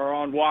are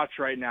on watch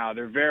right now.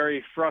 They're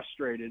very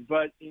frustrated.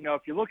 But,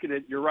 if you look at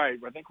it, you're right.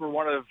 I think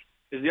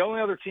is the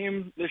only other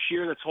team this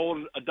year that's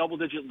holding a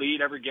double-digit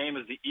lead every game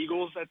is the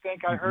Eagles, I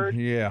think I heard.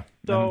 Yeah.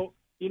 So,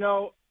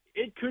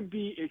 it could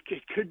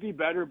be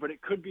better, but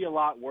it could be a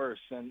lot worse.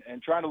 And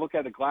trying to look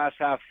at the glass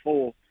half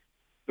full,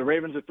 the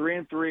Ravens are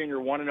 3-3 and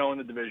you're 1-0 in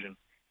the division.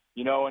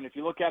 And if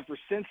you look at for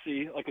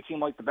Cincy, like a team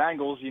like the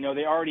Bengals,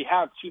 they already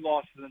have 2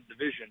 losses in the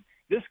division.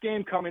 This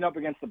game coming up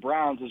against the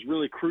Browns is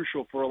really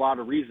crucial for a lot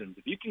of reasons.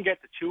 If you can get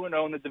to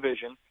 2-0 in the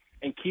division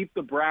and keep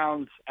the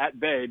Browns at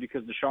bay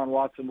because Deshaun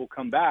Watson will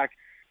come back,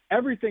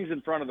 everything's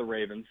in front of the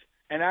Ravens.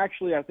 And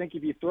actually, I think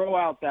if you throw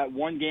out that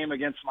one game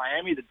against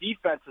Miami, the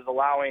defense is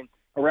allowing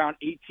around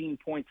 18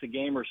 points a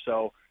game or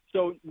so.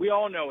 So we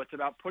all know it's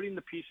about putting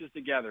the pieces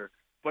together.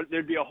 But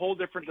there'd be a whole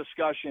different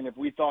discussion if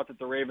we thought that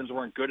the Ravens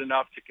weren't good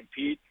enough to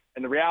compete.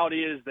 And the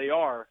reality is they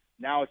are.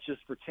 Now it's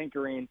just for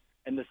tinkering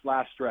in this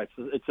last stretch.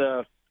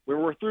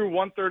 We're through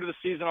 1/3 of the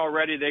season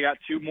already. They got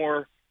 2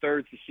 more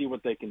thirds to see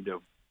what they can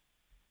do.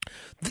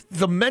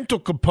 The mental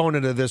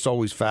component of this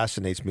always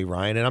fascinates me,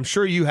 Ryan, and I'm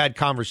sure you had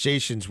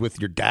conversations with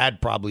your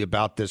dad probably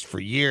about this for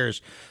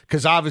years,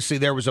 because obviously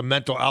there was a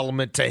mental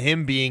element to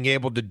him being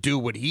able to do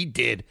what he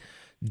did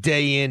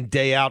day in,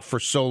 day out for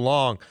so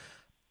long.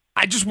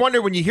 I just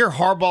wonder when you hear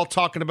Harbaugh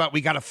talking about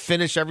we got to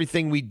finish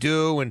everything we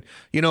do, and,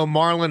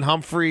 Marlon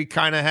Humphrey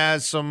kind of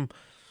has some,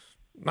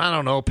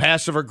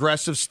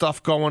 passive-aggressive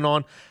stuff going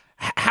on.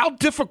 How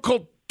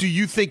difficult do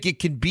you think it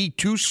can be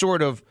to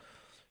sort of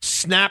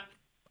snap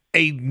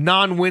a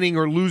non-winning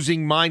or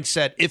losing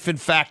mindset if, in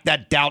fact,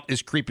 that doubt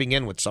is creeping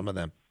in with some of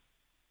them?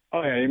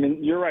 Oh, yeah. I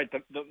mean, you're right.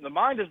 The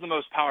mind is the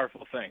most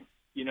powerful thing,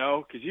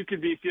 because you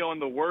could be feeling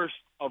the worst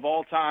of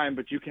all time,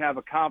 but you can have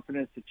a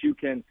confidence that you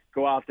can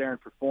go out there and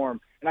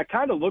perform. And I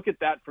kind of look at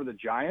that for the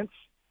Giants,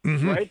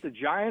 right? The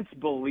Giants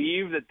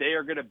believe that they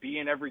are going to be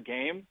in every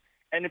game.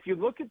 And if you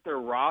look at their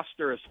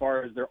roster as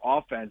far as their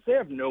offense, they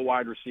have no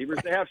wide receivers.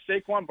 They have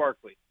Saquon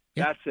Barkley.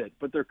 That's it.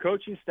 But their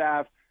coaching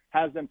staff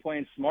has them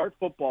playing smart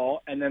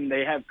football, and then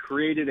they have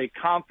created a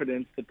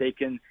confidence that they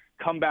can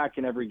come back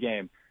in every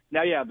game.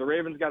 Now, yeah, the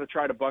Ravens got to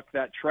try to buck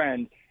that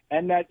trend,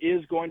 and that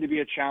is going to be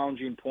a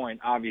challenging point,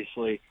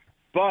 obviously.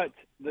 But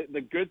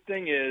the good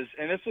thing is,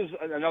 and this is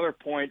another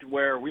point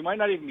where we might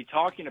not even be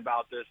talking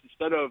about this,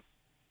 instead of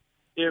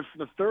if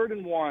the 3rd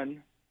and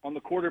 1 on the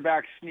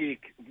quarterback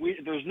sneak,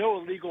 there's no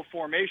illegal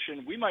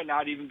formation, we might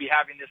not even be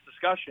having this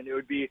discussion. It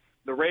would be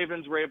the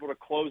Ravens were able to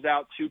close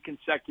out 2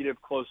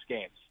 consecutive close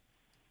games.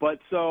 But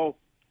so,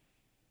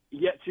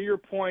 yet to your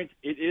point,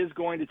 it is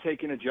going to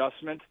take an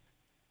adjustment,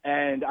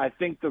 and I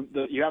think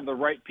you have the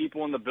right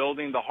people in the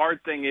building. The hard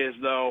thing is,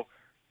 though,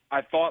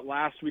 I thought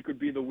last week would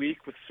be the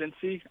week with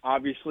Cincy.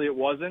 Obviously, it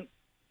wasn't.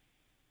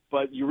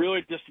 But you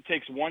really just it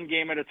takes one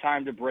game at a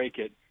time to break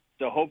it.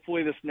 So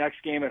hopefully this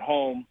next game at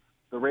home,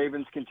 the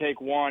Ravens can take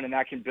one, and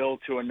that can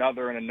build to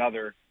another and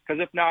another.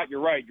 Because if not,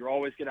 you're right. You're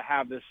always going to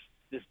have this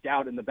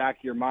doubt in the back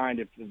of your mind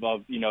of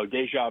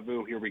deja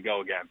vu, here we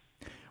go again.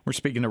 We're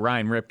speaking to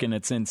Ryan Ripken.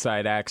 It's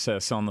Inside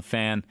Access on the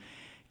Fan.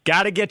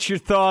 Got to get your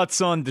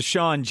thoughts on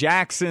Deshaun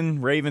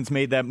Jackson. Ravens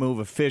made that move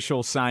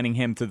official, signing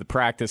him to the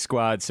practice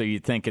squad, so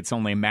you'd think it's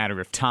only a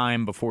matter of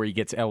time before he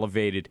gets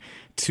elevated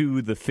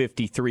to the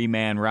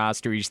 53-man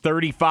roster. He's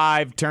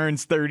 35,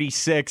 turns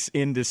 36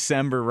 in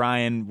December.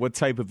 Ryan, what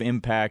type of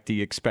impact do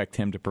you expect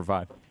him to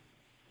provide?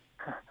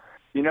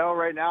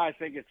 Right now I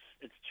think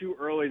it's too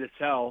early to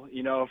tell.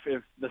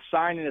 If the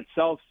signing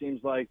itself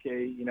seems like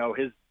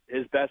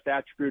his best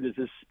attribute is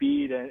his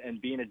speed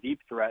and being a deep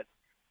threat.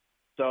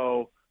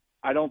 So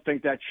I don't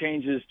think that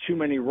changes too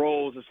many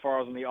roles as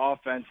far as on the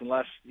offense,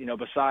 unless,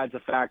 besides the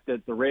fact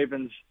that the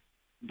Ravens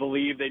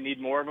believe they need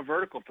more of a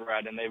vertical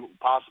threat and they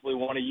possibly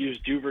want to use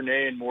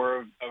Duvernay in more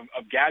of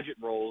gadget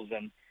roles.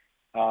 And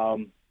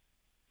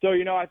so,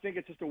 I think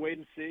it's just a wait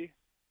and see.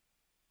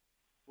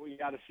 We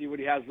got to see what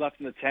he has left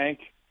in the tank.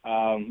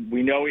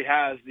 We know he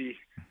has the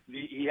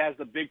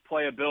big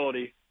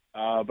playability,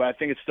 but I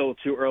think it's still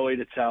too early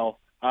to tell.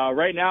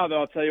 Right now,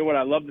 though, I'll tell you what,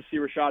 I'd love to see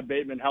Rashad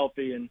Bateman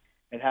healthy and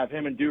have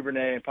him and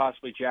Duvernay and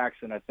possibly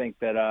Jackson. I think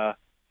that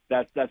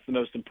that's the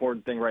most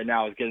important thing right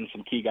now is getting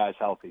some key guys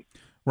healthy.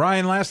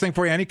 Ryan, last thing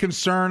for you. Any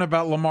concern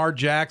about Lamar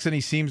Jackson?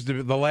 He seems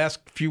to, the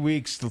last few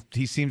weeks,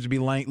 he seems to be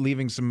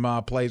leaving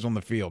some plays on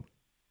the field.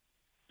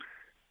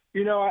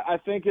 I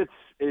think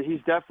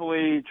he's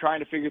definitely trying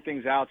to figure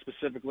things out,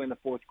 specifically in the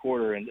fourth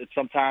quarter. And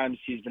sometimes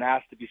he's been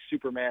asked to be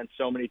Superman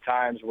so many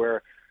times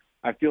where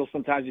I feel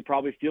sometimes he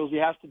probably feels he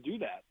has to do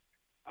that.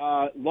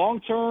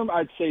 Long term,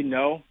 I'd say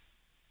no.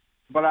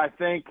 But I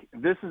think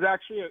this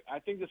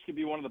could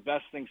be one of the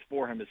best things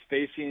for him is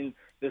facing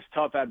this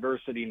tough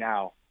adversity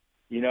now.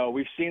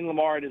 We've seen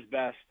Lamar at his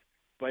best,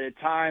 but at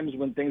times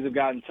when things have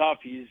gotten tough,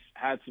 he's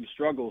had some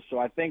struggles. So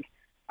I think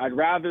I'd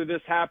rather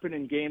this happen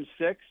in Game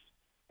 6,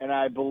 and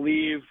I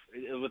believe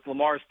with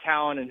Lamar's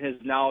talent and his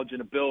knowledge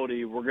and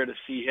ability, we're going to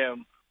see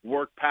him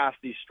work past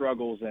these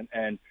struggles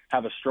and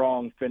have a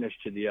strong finish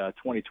to the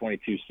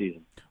 2022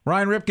 season.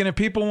 Ryan Ripken, if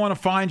people want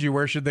to find you,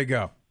 where should they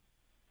go?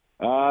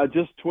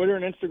 Just Twitter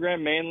and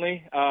Instagram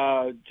mainly.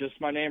 Just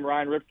my name,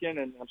 Ryan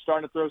Ripken, and I'm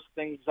starting to throw some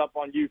things up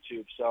on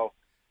YouTube. So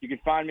you can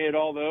find me at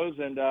all those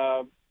and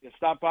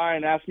stop by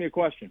and ask me a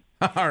question.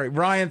 All right,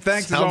 Ryan,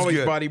 thanks Sounds as always,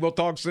 good. buddy. We'll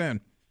talk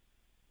soon.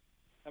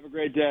 Have a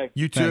great day.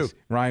 You too. Thanks,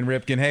 Ryan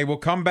Ripken. Hey, we'll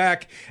come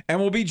back,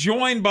 and we'll be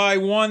joined by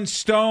one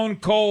Stone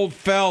Cold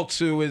Phelps,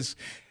 who is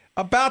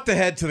about to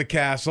head to the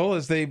castle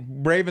as the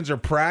Ravens are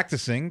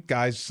practicing.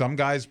 Some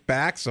guys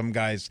back, some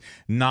guys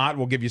not.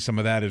 We'll give you some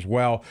of that as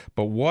well.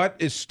 But what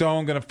is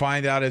Stone going to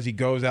find out as he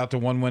goes out to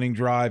one winning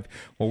drive?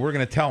 Well, we're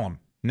going to tell him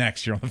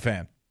next year on The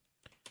Fan.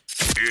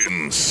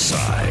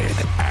 Inside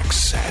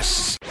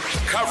Access.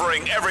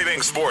 Covering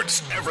everything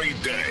sports every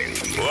day.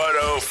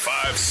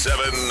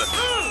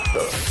 105.7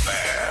 The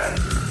Fan.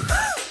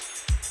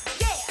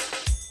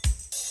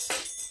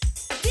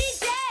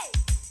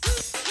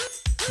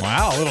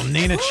 Wow, a little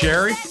Nina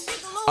Cherry.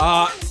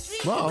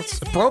 Well,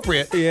 it's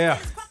appropriate. Yeah.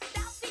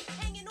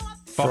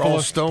 For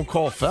old Stone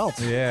Cold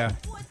Phelps. Yeah.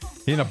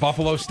 He in a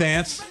Buffalo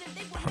stance?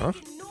 Huh?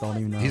 Don't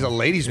even know. He's a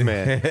ladies'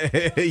 man.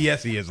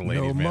 Yes, he is a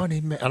ladies' man. Money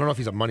man. I don't know if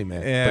he's a money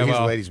man, Yeah, but he's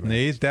a ladies' man.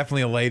 He's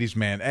definitely a ladies'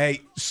 man.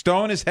 Hey,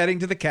 Stone is heading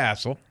to the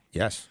castle.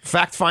 Yes.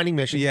 Fact-finding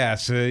mission.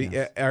 Yes.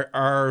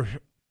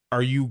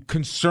 Are you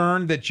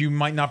concerned that you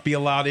might not be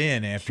allowed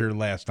in after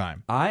last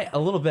time? A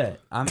little bit.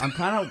 I'm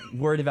kind of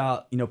worried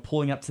about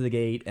pulling up to the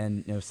gate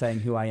and saying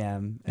who I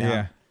am. And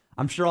yeah.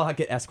 I'm sure I'll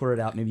get escorted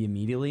out maybe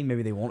immediately.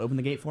 Maybe they won't open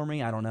the gate for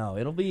me. I don't know.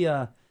 It'll be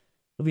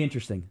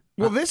interesting.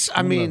 Well,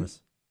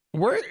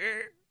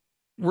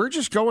 we're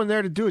just going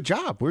there to do a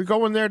job. We're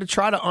going there to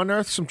try to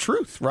unearth some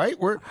truth, right?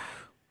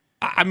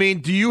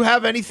 Do you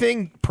have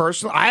anything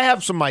personal? I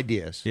have some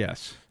ideas.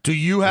 Yes. Do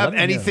you have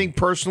anything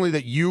personally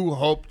that you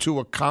hope to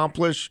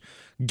accomplish?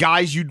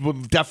 Guys you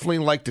would definitely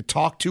like to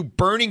talk to?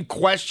 Burning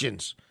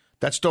questions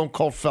that Stone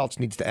Cold Phelps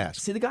needs to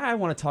ask. See, the guy I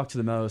want to talk to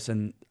the most,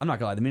 and I'm not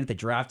going to lie, the minute they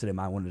drafted him,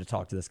 I wanted to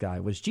talk to this guy,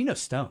 was Geno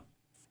Stone.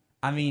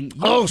 I mean...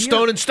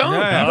 Stone and Stone. You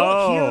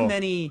don't hear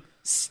many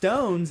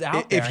Stones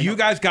out there. If you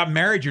guys got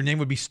married, your name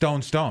would be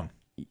Stone Stone.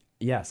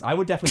 Yes, I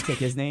would definitely take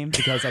his name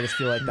because I just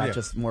feel like that's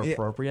just more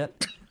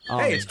appropriate.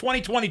 Hey, it's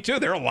 2022.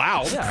 They're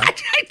allowed. Yeah.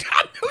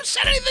 Who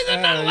said anything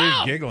they're not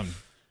allowed? You're giggling.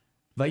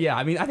 But yeah,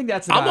 I think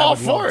that's the guy I'm all I would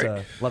for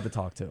it. love to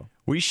talk to.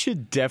 We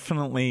should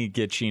definitely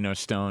get Geno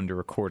Stone to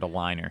record a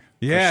liner.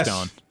 Yes. For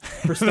Stone.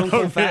 For Stone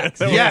Cold Facts.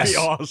 That Yes. would be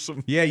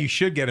awesome. Yeah, you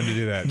should get him to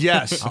do that.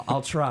 Yes.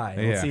 I'll try.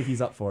 We'll see if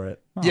he's up for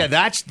it. Yeah,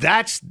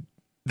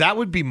 that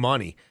would be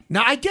money.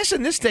 Now, I guess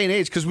in this day and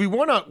age, because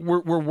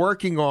we're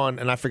working on,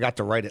 and I forgot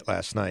to write it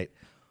last night,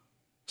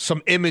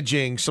 some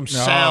imaging, some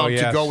sound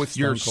to go with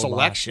your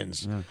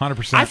selections.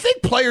 100%. I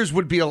think players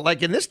would be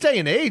like in this day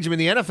and age. I mean,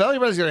 the NFL,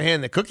 everybody's going to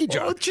hand the cookie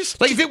jar.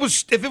 Like if it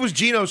was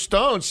Geno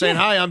Stone saying,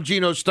 "Hi, I'm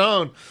Geno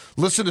Stone.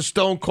 Listen to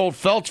Stone Cold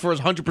Phelps for his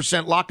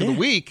 100% lock of the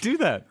week." Do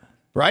that,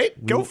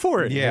 right? Go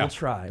for it. Yeah, we'll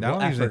try.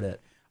 We'll effort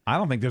it. I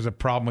don't think there's a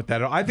problem with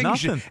that. I think you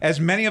should, as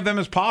many of them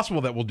as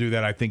possible that will do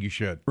that. I think you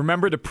should.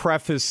 Remember to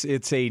preface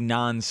it's a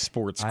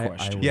non-sports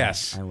question.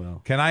 Yes, I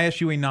will. Can I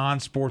ask you a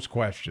non-sports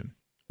question?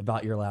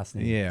 About your last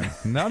name. Yeah.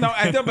 No,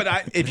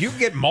 but if you can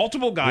get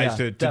multiple guys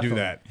to do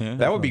that,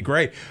 that would be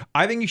great.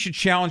 I think you should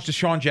challenge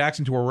Deshaun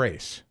Jackson to a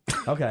race.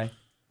 Okay.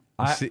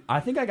 I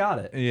think I got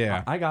it.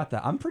 Yeah. I got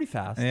that. I'm pretty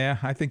fast. Yeah,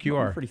 I think you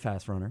are. I'm a pretty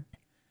fast runner.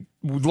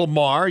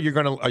 Lamar, you're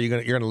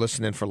gonna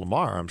listen in for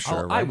Lamar, I'm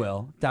sure. I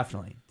will.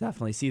 Definitely.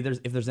 See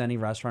if there's any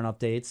restaurant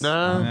updates.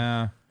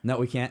 No,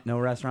 we can't. No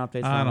restaurant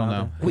updates. I don't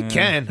know. We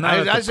can.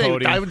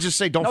 I would just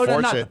say don't force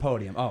not it. the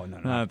podium. Oh no,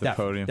 not the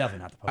podium.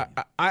 Definitely not the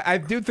podium. I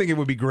do think it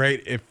would be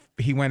great if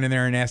he went in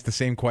there and asked the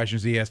same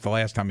questions he asked the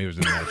last time he was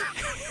in there.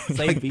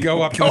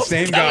 Go up to the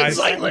same guys.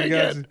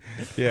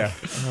 Yeah.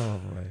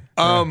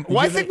 Well,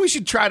 I think we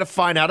should try to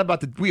find out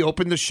about we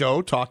opened the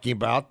show talking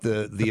about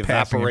the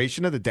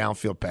evaporation of the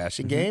downfield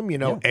passing game,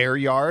 air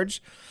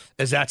yards.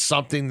 Is that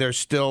something they're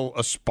still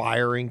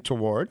aspiring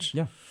towards?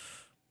 Yeah.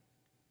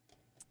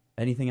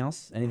 Anything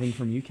else? Anything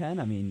from you, Ken?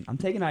 I mean, I'm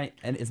taking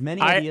as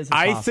many ideas as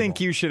possible. I think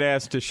you should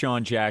ask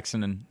Deshaun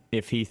Jackson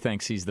if he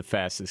thinks he's the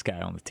fastest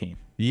guy on the team.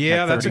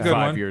 Yeah, that's a good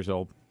one. 35 years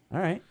old. All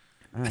right.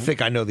 I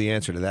think I know the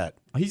answer to that.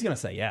 Oh, he's going to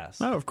say yes.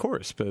 Oh, of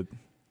course, but...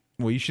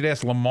 Well, you should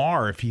ask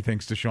Lamar if he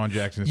thinks Deshaun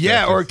Jackson is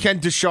Yeah, fastest. or can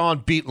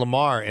Deshaun beat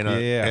Lamar in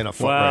a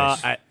foot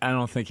race? I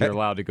don't think you're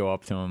allowed to go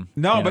up to him.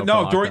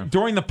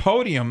 During the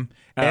podium,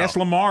 ask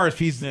Lamar if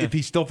he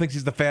still thinks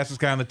he's the fastest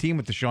guy on the team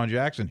with Deshaun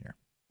Jackson here.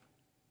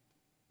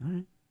 All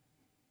right.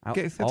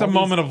 Okay, it's a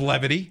moment of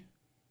levity.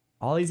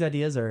 All these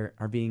ideas are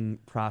being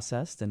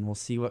processed, and we'll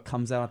see what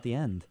comes out at the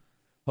end.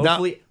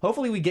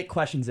 Hopefully we get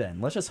questions in.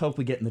 Let's just hope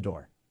we get in the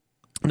door.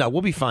 No,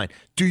 we'll be fine.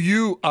 Do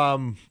you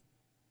plan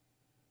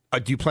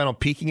on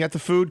peeking at the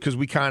food? Because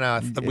we kind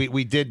of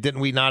didn't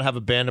we not have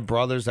a band of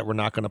brothers that were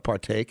not going to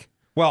partake?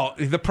 Well,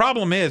 the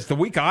problem is the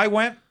week I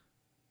went,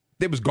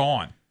 it was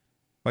gone.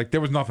 Like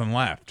there was nothing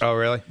left. Oh,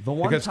 really?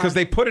 Because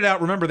they put it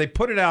out. Remember, they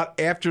put it out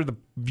after the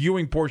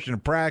viewing portion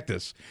of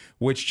practice,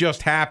 which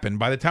just happened.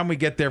 By the time we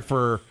get there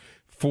for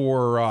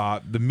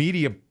the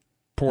media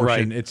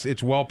portion,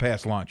 it's well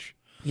past lunch.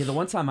 Yeah, the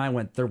one time I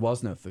went, there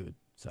was no food.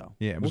 So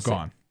yeah, it was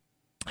gone.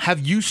 Have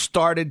you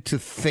started to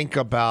think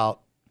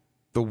about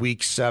the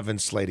Week 7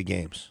 slate of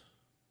games?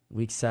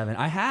 Week 7,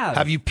 I have.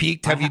 Have you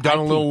peeked? Have you done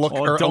a little look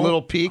or a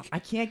little peek? I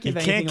can't give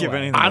anything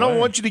away. I don't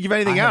want you to give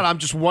anything out. I'm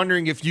just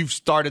wondering if you've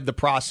started the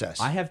process.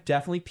 I have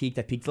definitely peeked.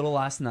 I peeked a little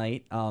last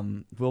night.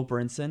 Will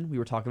Brinson, we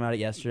were talking about it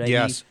yesterday.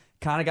 Yes. He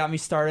kind of got me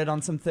started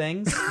on some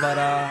things, but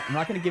I'm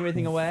not going to give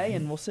anything away,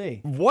 and we'll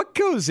see. What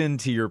goes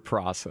into your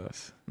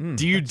process?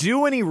 Do you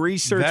do any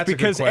research?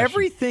 Because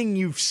everything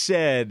you've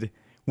said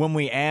when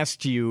we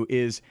asked you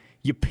is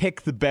you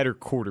pick the better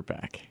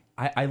quarterback.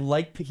 I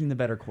like picking the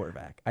better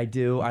quarterback. I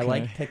do. Okay. I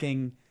like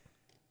picking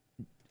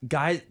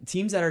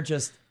teams that are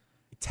just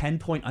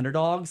 10-point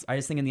underdogs. I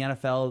just think in the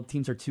NFL,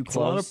 teams are too close. That's a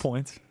lot of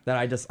points. That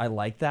I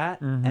like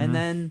that. Mm-hmm. And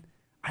then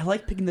I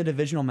like picking the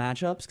divisional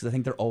matchups because I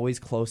think they're always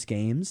close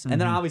games. Mm-hmm.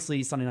 And then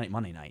obviously Sunday night,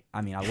 Monday night.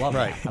 I mean, I love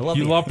that. I love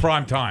love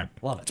prime time.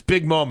 Love it. It's a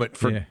big moment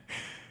for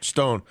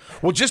Stone.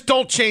 Well, just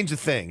don't change the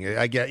thing.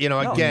 I get,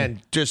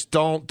 just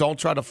don't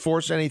try to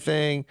force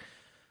anything.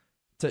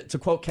 To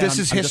quote Ken, this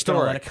is I'm historic. Just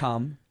gonna let it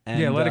come.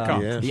 And, let it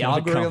come. The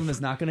algorithm is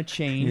not going to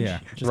change.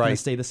 Yeah. Just going to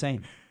stay the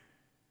same.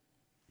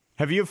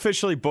 Have you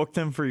officially booked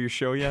him for your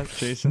show yet,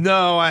 Jason?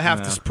 No, I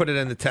have to put it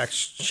in the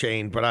text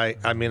chain. But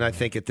I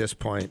think at this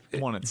point,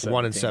 1 and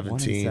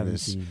 17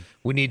 is.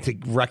 We need to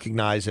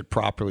recognize it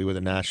properly with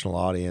a national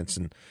audience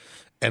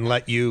and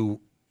let you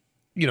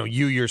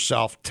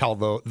yourself tell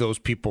those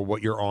people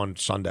what you're on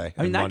Sunday.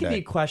 I mean, that Monday. could be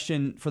a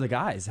question for the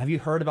guys. Have you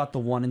heard about the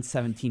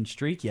 1-17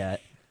 streak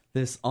yet?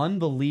 This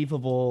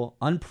unbelievable,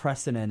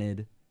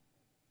 unprecedented,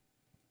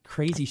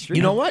 crazy streak.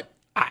 You know what?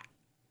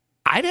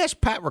 I'd ask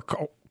Pat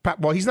Ricard.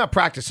 Well, he's not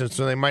practicing,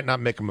 so they might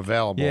not make him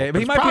available. Yeah, but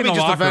he might probably be in the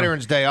just locker a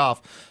Veterans Day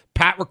off.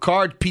 Pat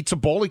Ricard, Pizza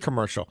Bowley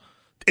commercial.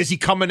 Is he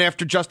coming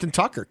after Justin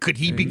Tucker? Could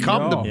he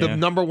become the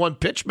number one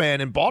pitch man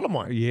in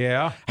Baltimore?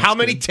 Yeah. How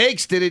many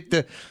takes did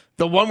it?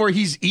 The one where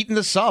he's eating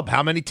the sub.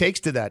 How many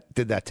takes did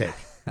that take?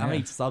 How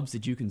many subs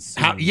did you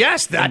consume?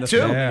 Yes, that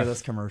too. For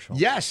this commercial.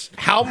 Yes.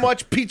 How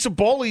much Pizza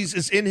Bowley's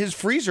is in his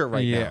freezer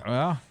right now? Yeah.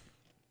 Well,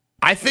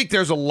 I think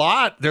there's a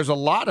lot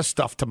of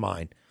stuff to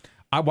mine.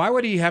 Why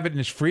would he have it in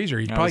his freezer?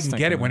 He probably can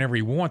get it whenever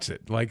he wants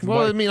it. I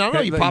don't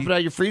know. You pop it out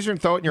of your freezer and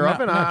throw it in your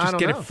oven. I just don't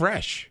get know. it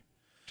fresh.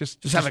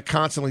 Just have it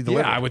constantly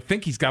delivered. Yeah, I would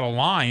think he's got a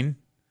line.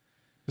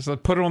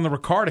 Just put it on the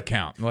Ricard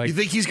account. You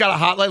think he's got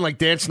a hotline like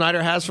Dan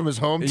Snyder has from his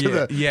home to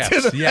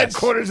the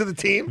headquarters of the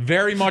team?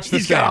 Very much the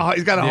same.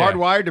 He's got a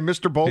hardwired to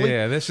Mr. Bowley.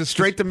 Yeah, this is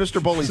straight to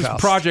Mr. Bowley's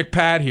house. Project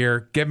Pat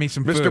here. Get me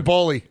some food. Mr.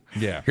 Bowley.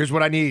 Yeah. Here's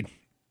what I need.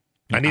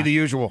 I need the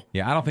usual.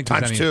 Yeah, I don't think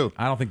times there's any. two.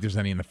 I don't think there's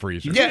any in the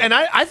freezer. Yeah, and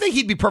I think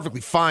he'd be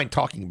perfectly fine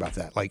talking about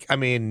that.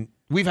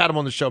 We've had him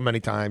on the show many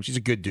times. He's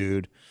a good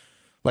dude.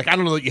 I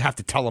don't know that you have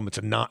to tell him it's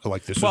a not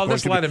like this. Well,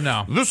 just let him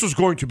know. This is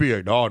going to be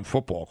a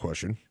non-football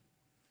question.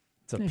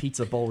 It's a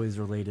Pizza Bowley's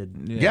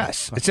related.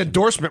 Yes, it's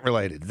endorsement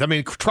related. I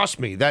mean, trust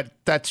me, that's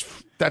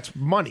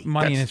money.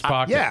 Money in his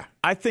pocket. Yeah,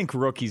 I think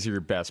rookies are your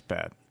best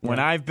bet. When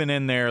I've been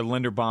in there,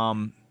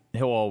 Linderbaum,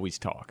 he'll always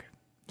talk.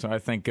 So I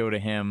think go to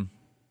him.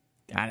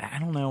 I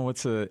don't know.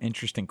 What's an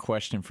interesting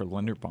question for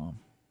Linderbaum?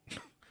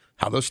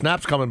 How those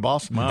snaps coming,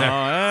 boss?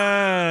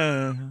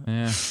 Yeah.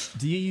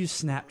 Do you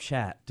use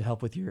Snapchat to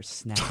help with your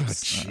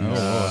snaps?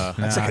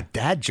 That's like a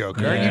dad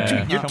joke.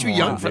 Yeah. You're too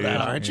young for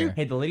that, aren't you?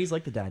 Hey, the ladies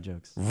like the dad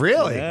jokes.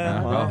 Really?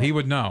 Yeah. Well, he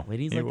would know.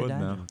 Ladies like the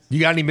dad jokes.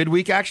 You got any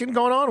midweek action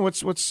going on?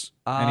 What's any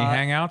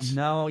hangouts?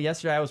 No.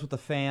 Yesterday I was with the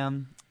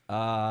fam.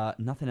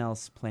 Nothing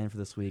else planned for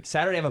this week.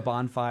 Saturday I have a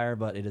bonfire,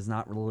 but it is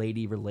not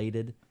lady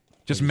related.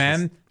 Just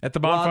men at the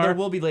bonfire? Well, there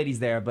will be ladies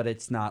there, but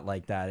it's not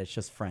like that. It's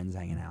just friends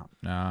hanging out.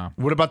 No.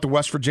 What about the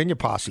West Virginia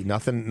posse?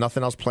 Nothing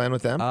else planned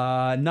with them?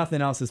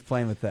 Nothing else is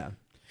playing with them.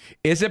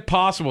 Is it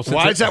possible?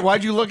 Why is that?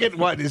 Why'd you look at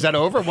what? Is that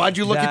over? Why'd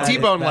you look at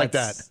T-Bone like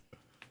that?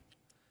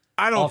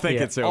 I don't think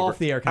it's over. Off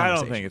the air I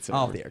conversation. don't think it's over.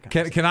 Off the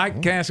air Can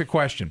I ask a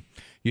question?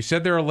 You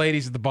said there are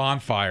ladies at the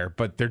bonfire,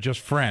 but they're just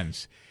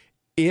friends.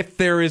 If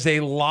there is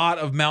a lot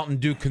of Mountain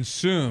Dew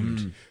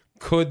consumed,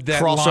 could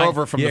that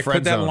Crossover from the friend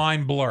could that zone.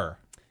 line blur?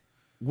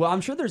 Well,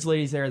 I'm sure there's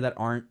ladies there that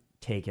aren't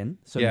taken.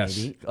 So Yes.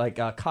 maybe. Like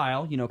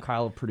Kyle,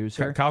 Kyle,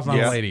 producer. Kyle's not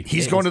a lady.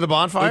 He's going to the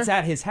bonfire? It's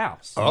at his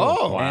house.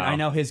 Oh, And wow. I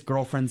know his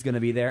girlfriend's going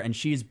to be there, and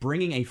she's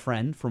bringing a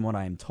friend, from what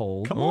I am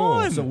told. Come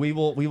on. So we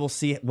will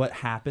see what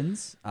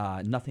happens.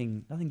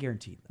 Nothing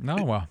guaranteed.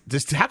 No, well.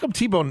 How come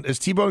T-Bone is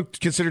T-Bone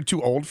considered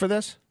too old for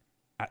this?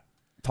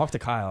 Talk to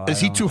Kyle. Is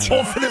he too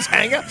old for this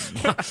hangout?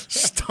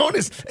 Stone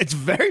it's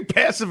very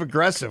passive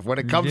aggressive when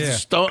it comes to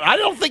Stone. I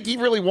don't think he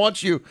really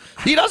wants you.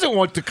 He doesn't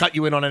want to cut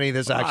you in on any of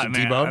this action,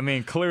 T-Bone. I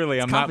mean,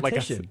 clearly I'm not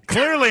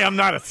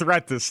a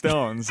threat to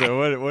Stone.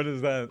 So what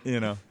is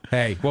that?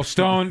 Hey, well,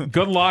 Stone,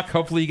 good luck.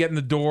 Hopefully you get in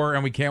the door,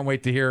 and we can't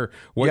wait to hear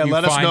what you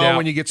let find us know out.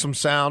 when you get some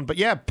sound. But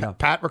yeah,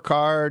 Pat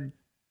Ricard,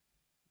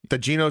 the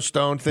Geno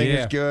Stone thing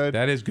is good.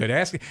 That is good.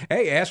 Ask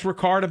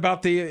Ricard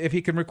about if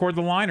he can record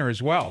the liner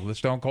as well, the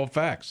Stone Cold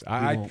Facts.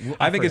 I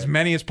think as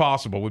many as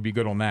possible would be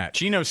good on that.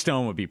 Geno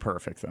Stone would be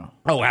perfect, though.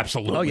 Oh,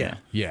 absolutely. Oh, yeah.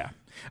 Yeah.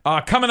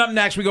 Coming up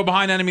next, we go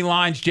behind enemy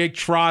lines. Jake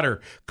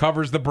Trotter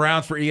covers the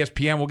Browns for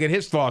ESPN. We'll get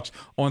his thoughts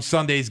on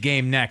Sunday's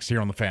game next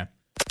here on The Fan.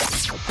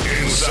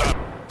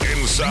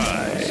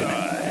 Inside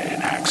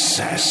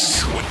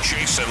Access with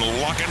Jason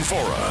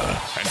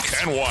Lockenfora and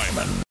Ken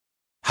Wyman.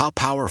 How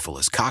powerful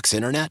is Cox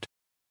Internet?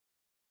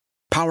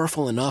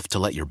 Powerful enough to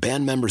let your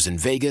band members in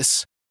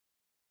Vegas,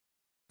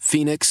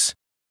 Phoenix,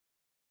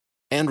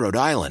 and Rhode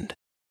Island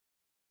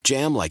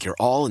jam like you're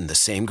all in the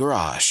same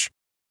garage.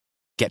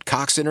 Get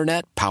Cox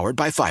Internet powered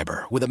by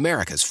fiber with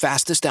America's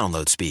fastest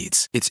download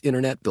speeds. It's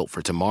internet built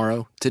for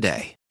tomorrow,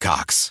 today.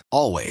 Cox,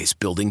 always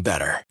building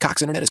better.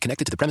 Cox Internet is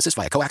connected to the premises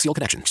via coaxial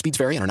connection. Speeds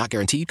vary and are not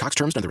guaranteed. Cox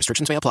terms and other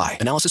restrictions may apply.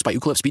 Analysis by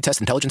Ookla Speed Test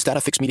Intelligence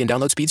Data. Fixed median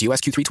download speeds. US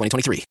Q3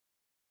 2023.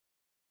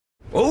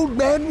 Old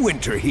Man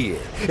Winter here.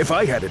 If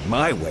I had it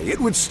my way, it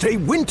would stay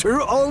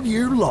winter all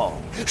year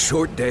long.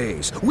 Short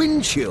days,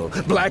 wind chill,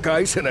 black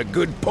ice, and a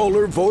good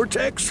polar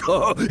vortex.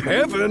 Oh,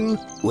 heaven.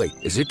 Wait,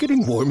 is it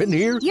getting warm in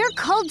here? Your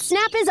cold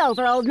snap is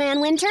over, Old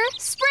Man Winter.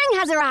 Spring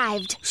has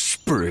arrived.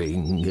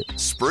 Spring.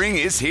 Spring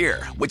is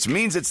here, which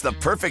means it's the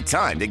perfect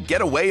time to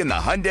get away in the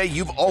Hyundai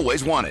you've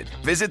always wanted.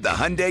 Visit the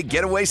Hyundai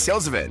Getaway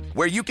Sales Event,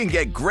 where you can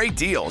get great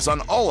deals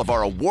on all of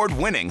our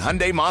award-winning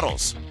Hyundai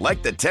models,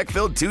 like the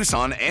tech-filled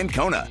Tucson and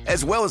Kona,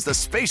 as well as the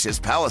spacious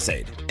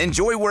Palisade.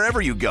 Enjoy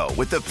wherever you go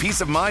with the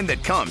peace of mind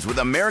that comes with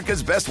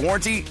America's best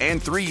warranty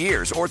and 3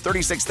 years or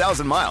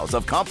 36,000 miles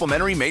of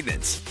complimentary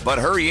maintenance. But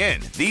hurry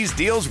in, these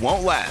deals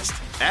won't last.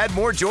 Add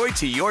more joy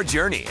to your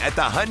journey at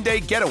the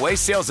Hyundai Getaway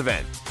Sales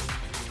Event.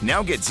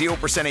 Now get 0%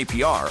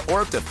 APR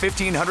or up to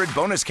 $1,500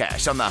 bonus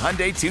cash on the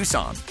Hyundai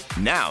Tucson.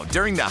 Now,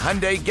 during the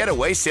Hyundai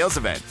Getaway Sales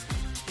Event.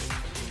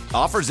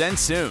 Offers end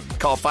soon.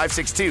 Call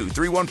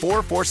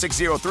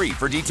 562-314-4603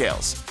 for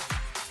details.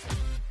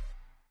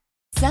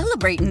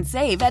 Celebrate and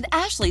save at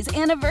Ashley's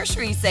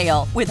Anniversary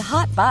Sale. With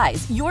Hot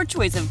Buys, your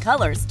choice of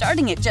colors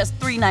starting at just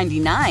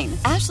 $3.99.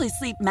 Ashley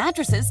Sleep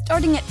mattresses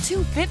starting at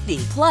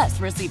 $2.50. Plus,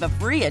 receive a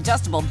free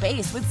adjustable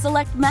base with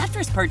select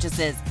mattress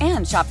purchases.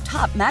 And shop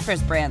top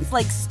mattress brands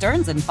like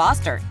Stearns &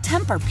 Foster,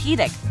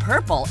 Tempur-Pedic,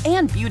 Purple,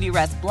 and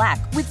Beautyrest Black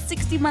with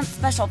 60-month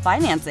special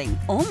financing.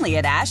 Only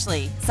at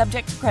Ashley.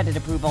 Subject to credit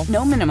approval.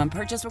 No minimum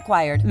purchase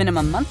required.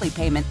 Minimum monthly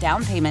payment,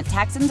 down payment,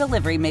 tax, and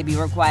delivery may be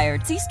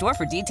required. See store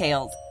for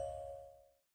details.